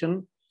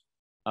organization.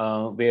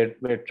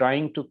 We're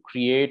trying to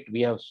create,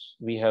 we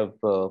have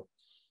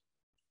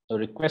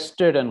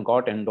requested and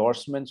got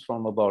endorsements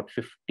from about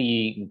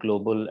 50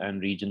 global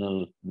and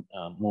regional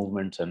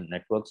movements and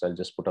networks. I'll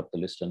just put up the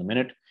list in a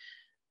minute.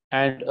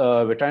 And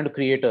we're trying to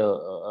create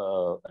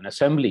an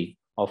assembly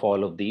of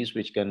all of these,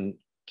 which can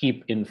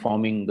keep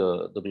informing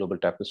the global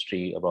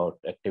tapestry about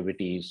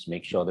activities,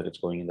 make sure that it's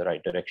going in the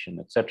right direction,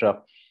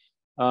 etc.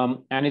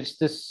 And it's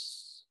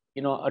this,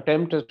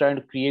 attempt at trying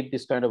to create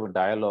this kind of a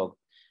dialogue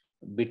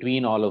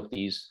between all of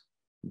these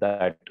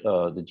that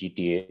the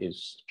GTA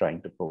is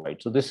trying to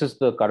provide. So this is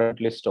the current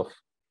list of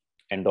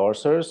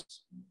endorsers.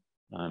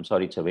 I'm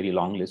sorry, it's a very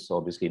long list. So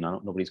obviously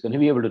nobody's going to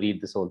be able to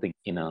read this whole thing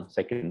in a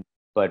second,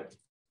 but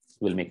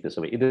we'll make this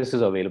available. This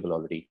is available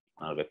already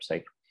on our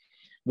website.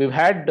 We've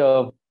had,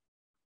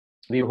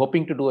 we were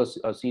hoping to do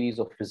a series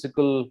of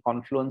physical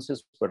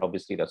confluences, but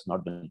obviously that's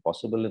not been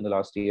possible in the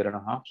last year and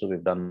a half. So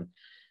we've done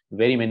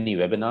very many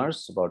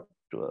webinars, about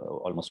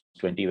almost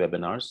 20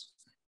 webinars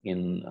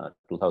in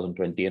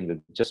 2020, and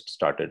we've just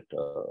started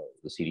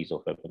the series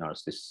of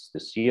webinars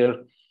this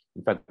year.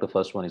 In fact, the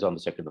first one is on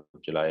the 2nd of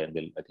July, and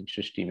I think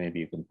Shrishtee,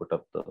 maybe you can put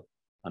up the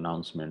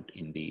announcement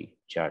in the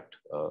chat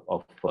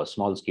of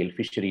small-scale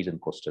fisheries in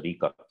Costa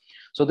Rica.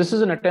 So this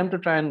is an attempt to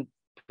try and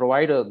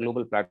provide a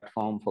global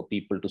platform for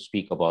people to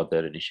speak about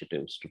their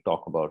initiatives, to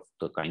talk about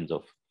the kinds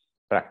of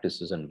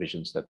practices and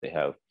visions that they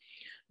have.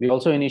 We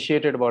also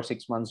initiated about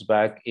 6 months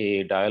back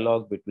a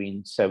dialogue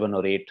between 7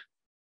 or 8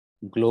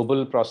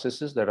 global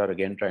processes that are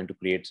again trying to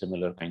create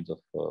similar kinds of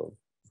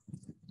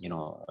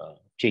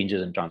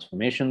changes and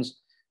transformations,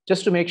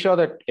 just to make sure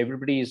that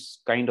everybody is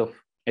kind of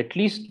at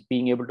least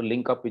being able to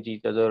link up with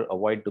each other,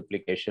 avoid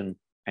duplication,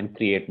 and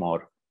create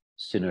more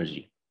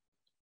synergy.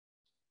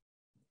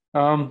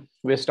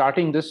 We're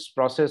starting this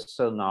process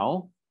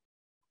now.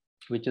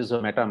 which is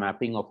a meta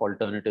mapping of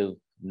alternative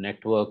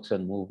networks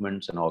and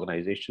movements and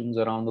organizations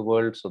around the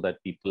world, so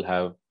that people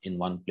have in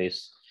one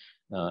place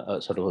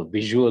a sort of a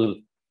visual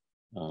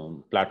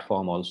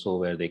platform also,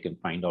 where they can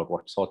find out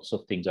what sorts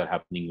of things are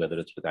happening, whether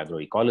it's with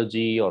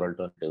agroecology or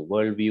alternative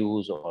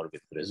worldviews or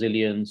with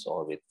resilience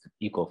or with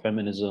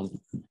ecofeminism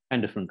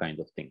and different kinds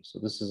of things. So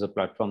this is a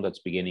platform that's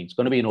beginning. It's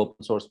going to be an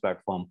open source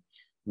platform,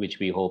 which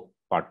we hope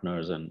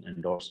partners and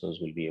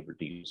endorsers will be able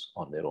to use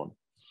on their own.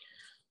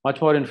 Much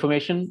more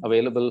information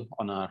available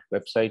on our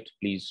website.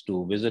 Please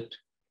do visit.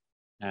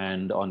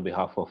 And on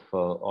behalf of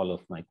all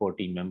of my core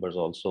team members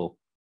also,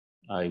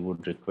 I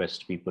would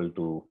request people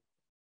to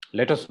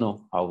let us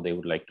know how they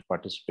would like to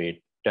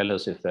participate. Tell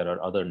us if there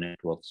are other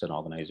networks and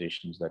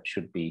organizations that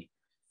should be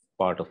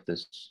part of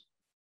this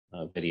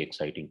very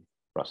exciting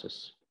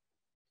process.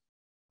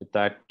 With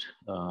that,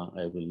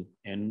 I will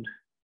end.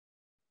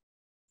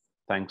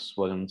 Thanks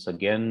once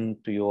again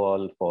to you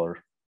all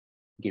for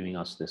giving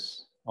us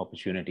this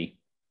opportunity.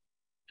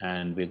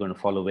 And we're going to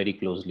follow very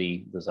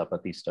closely the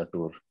Zapatista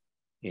tour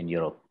in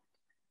Europe.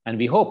 And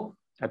we hope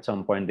at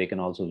some point they can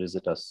also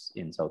visit us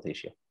in South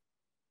Asia.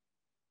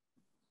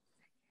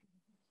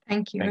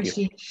 Thank you,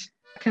 Ashish.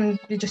 Can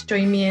you just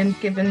join me in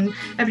giving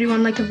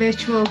everyone like a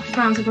virtual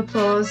round of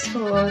applause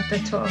for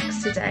the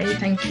talks today?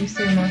 Thank you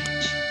so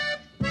much.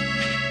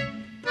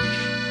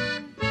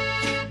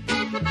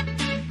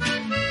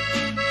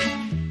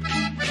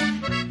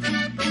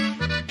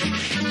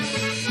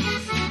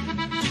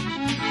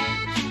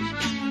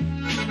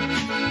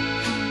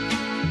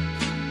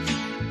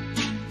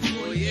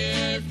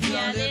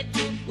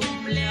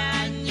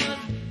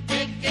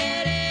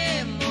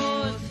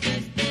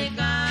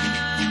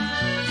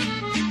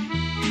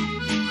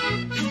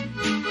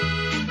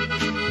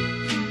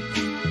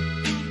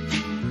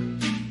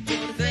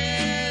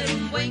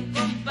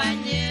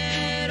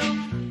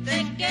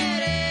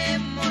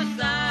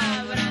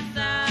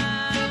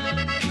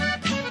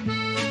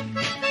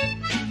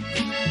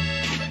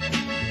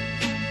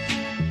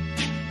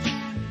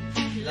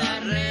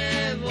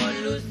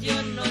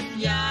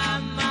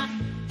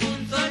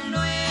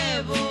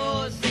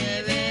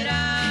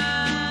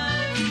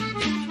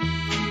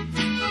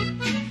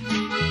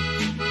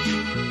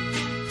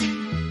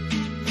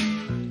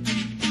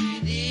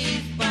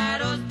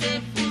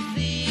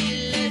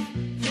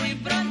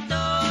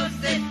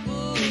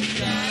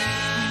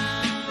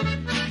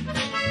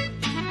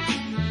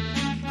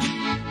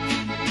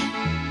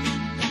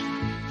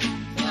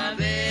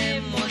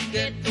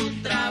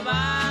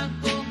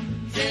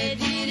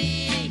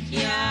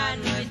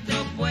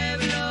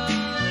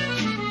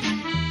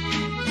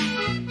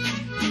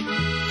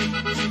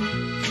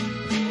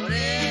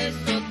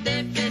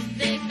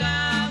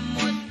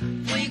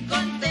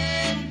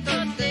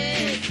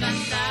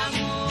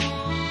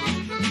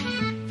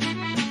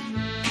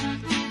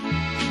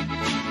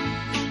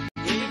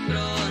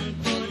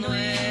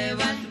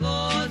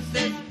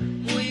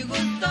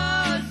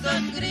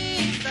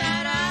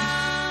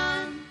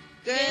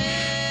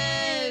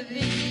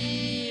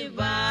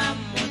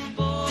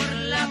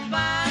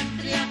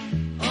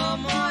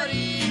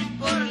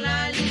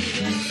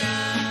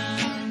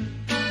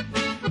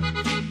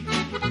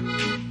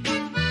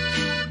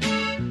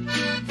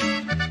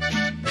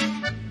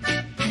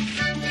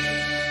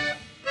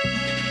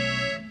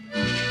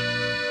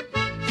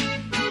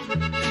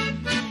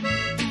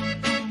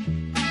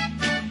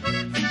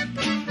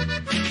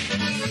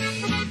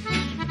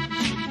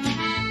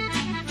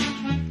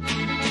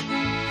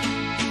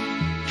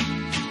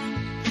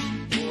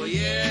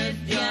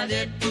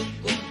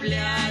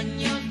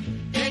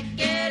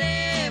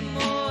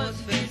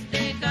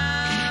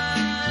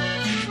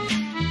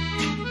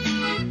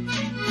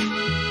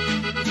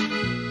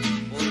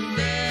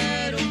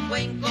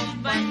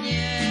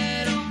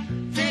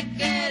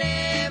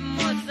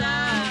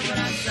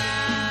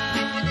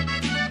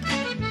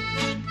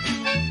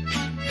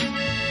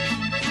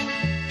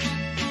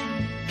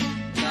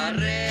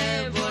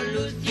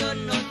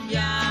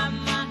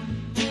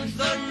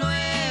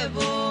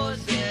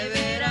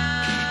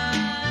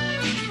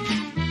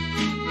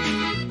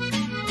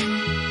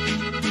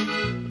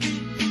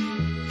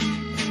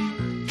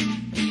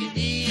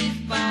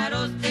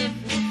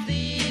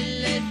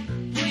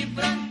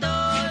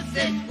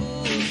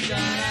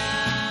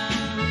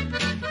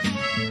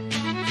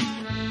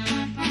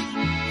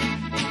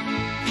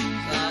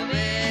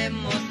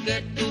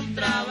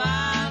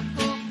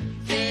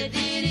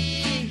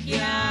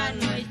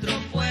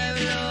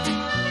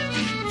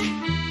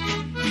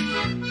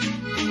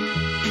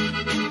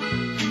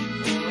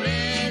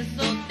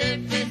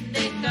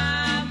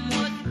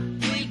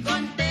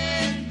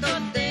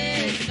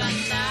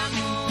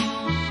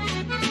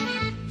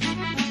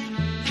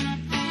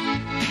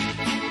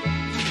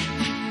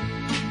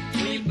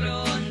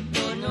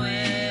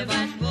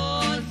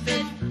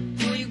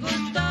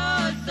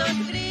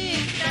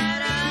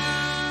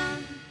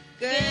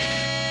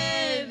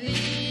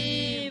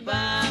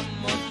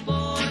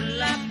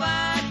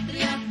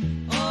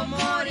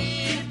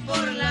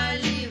 Por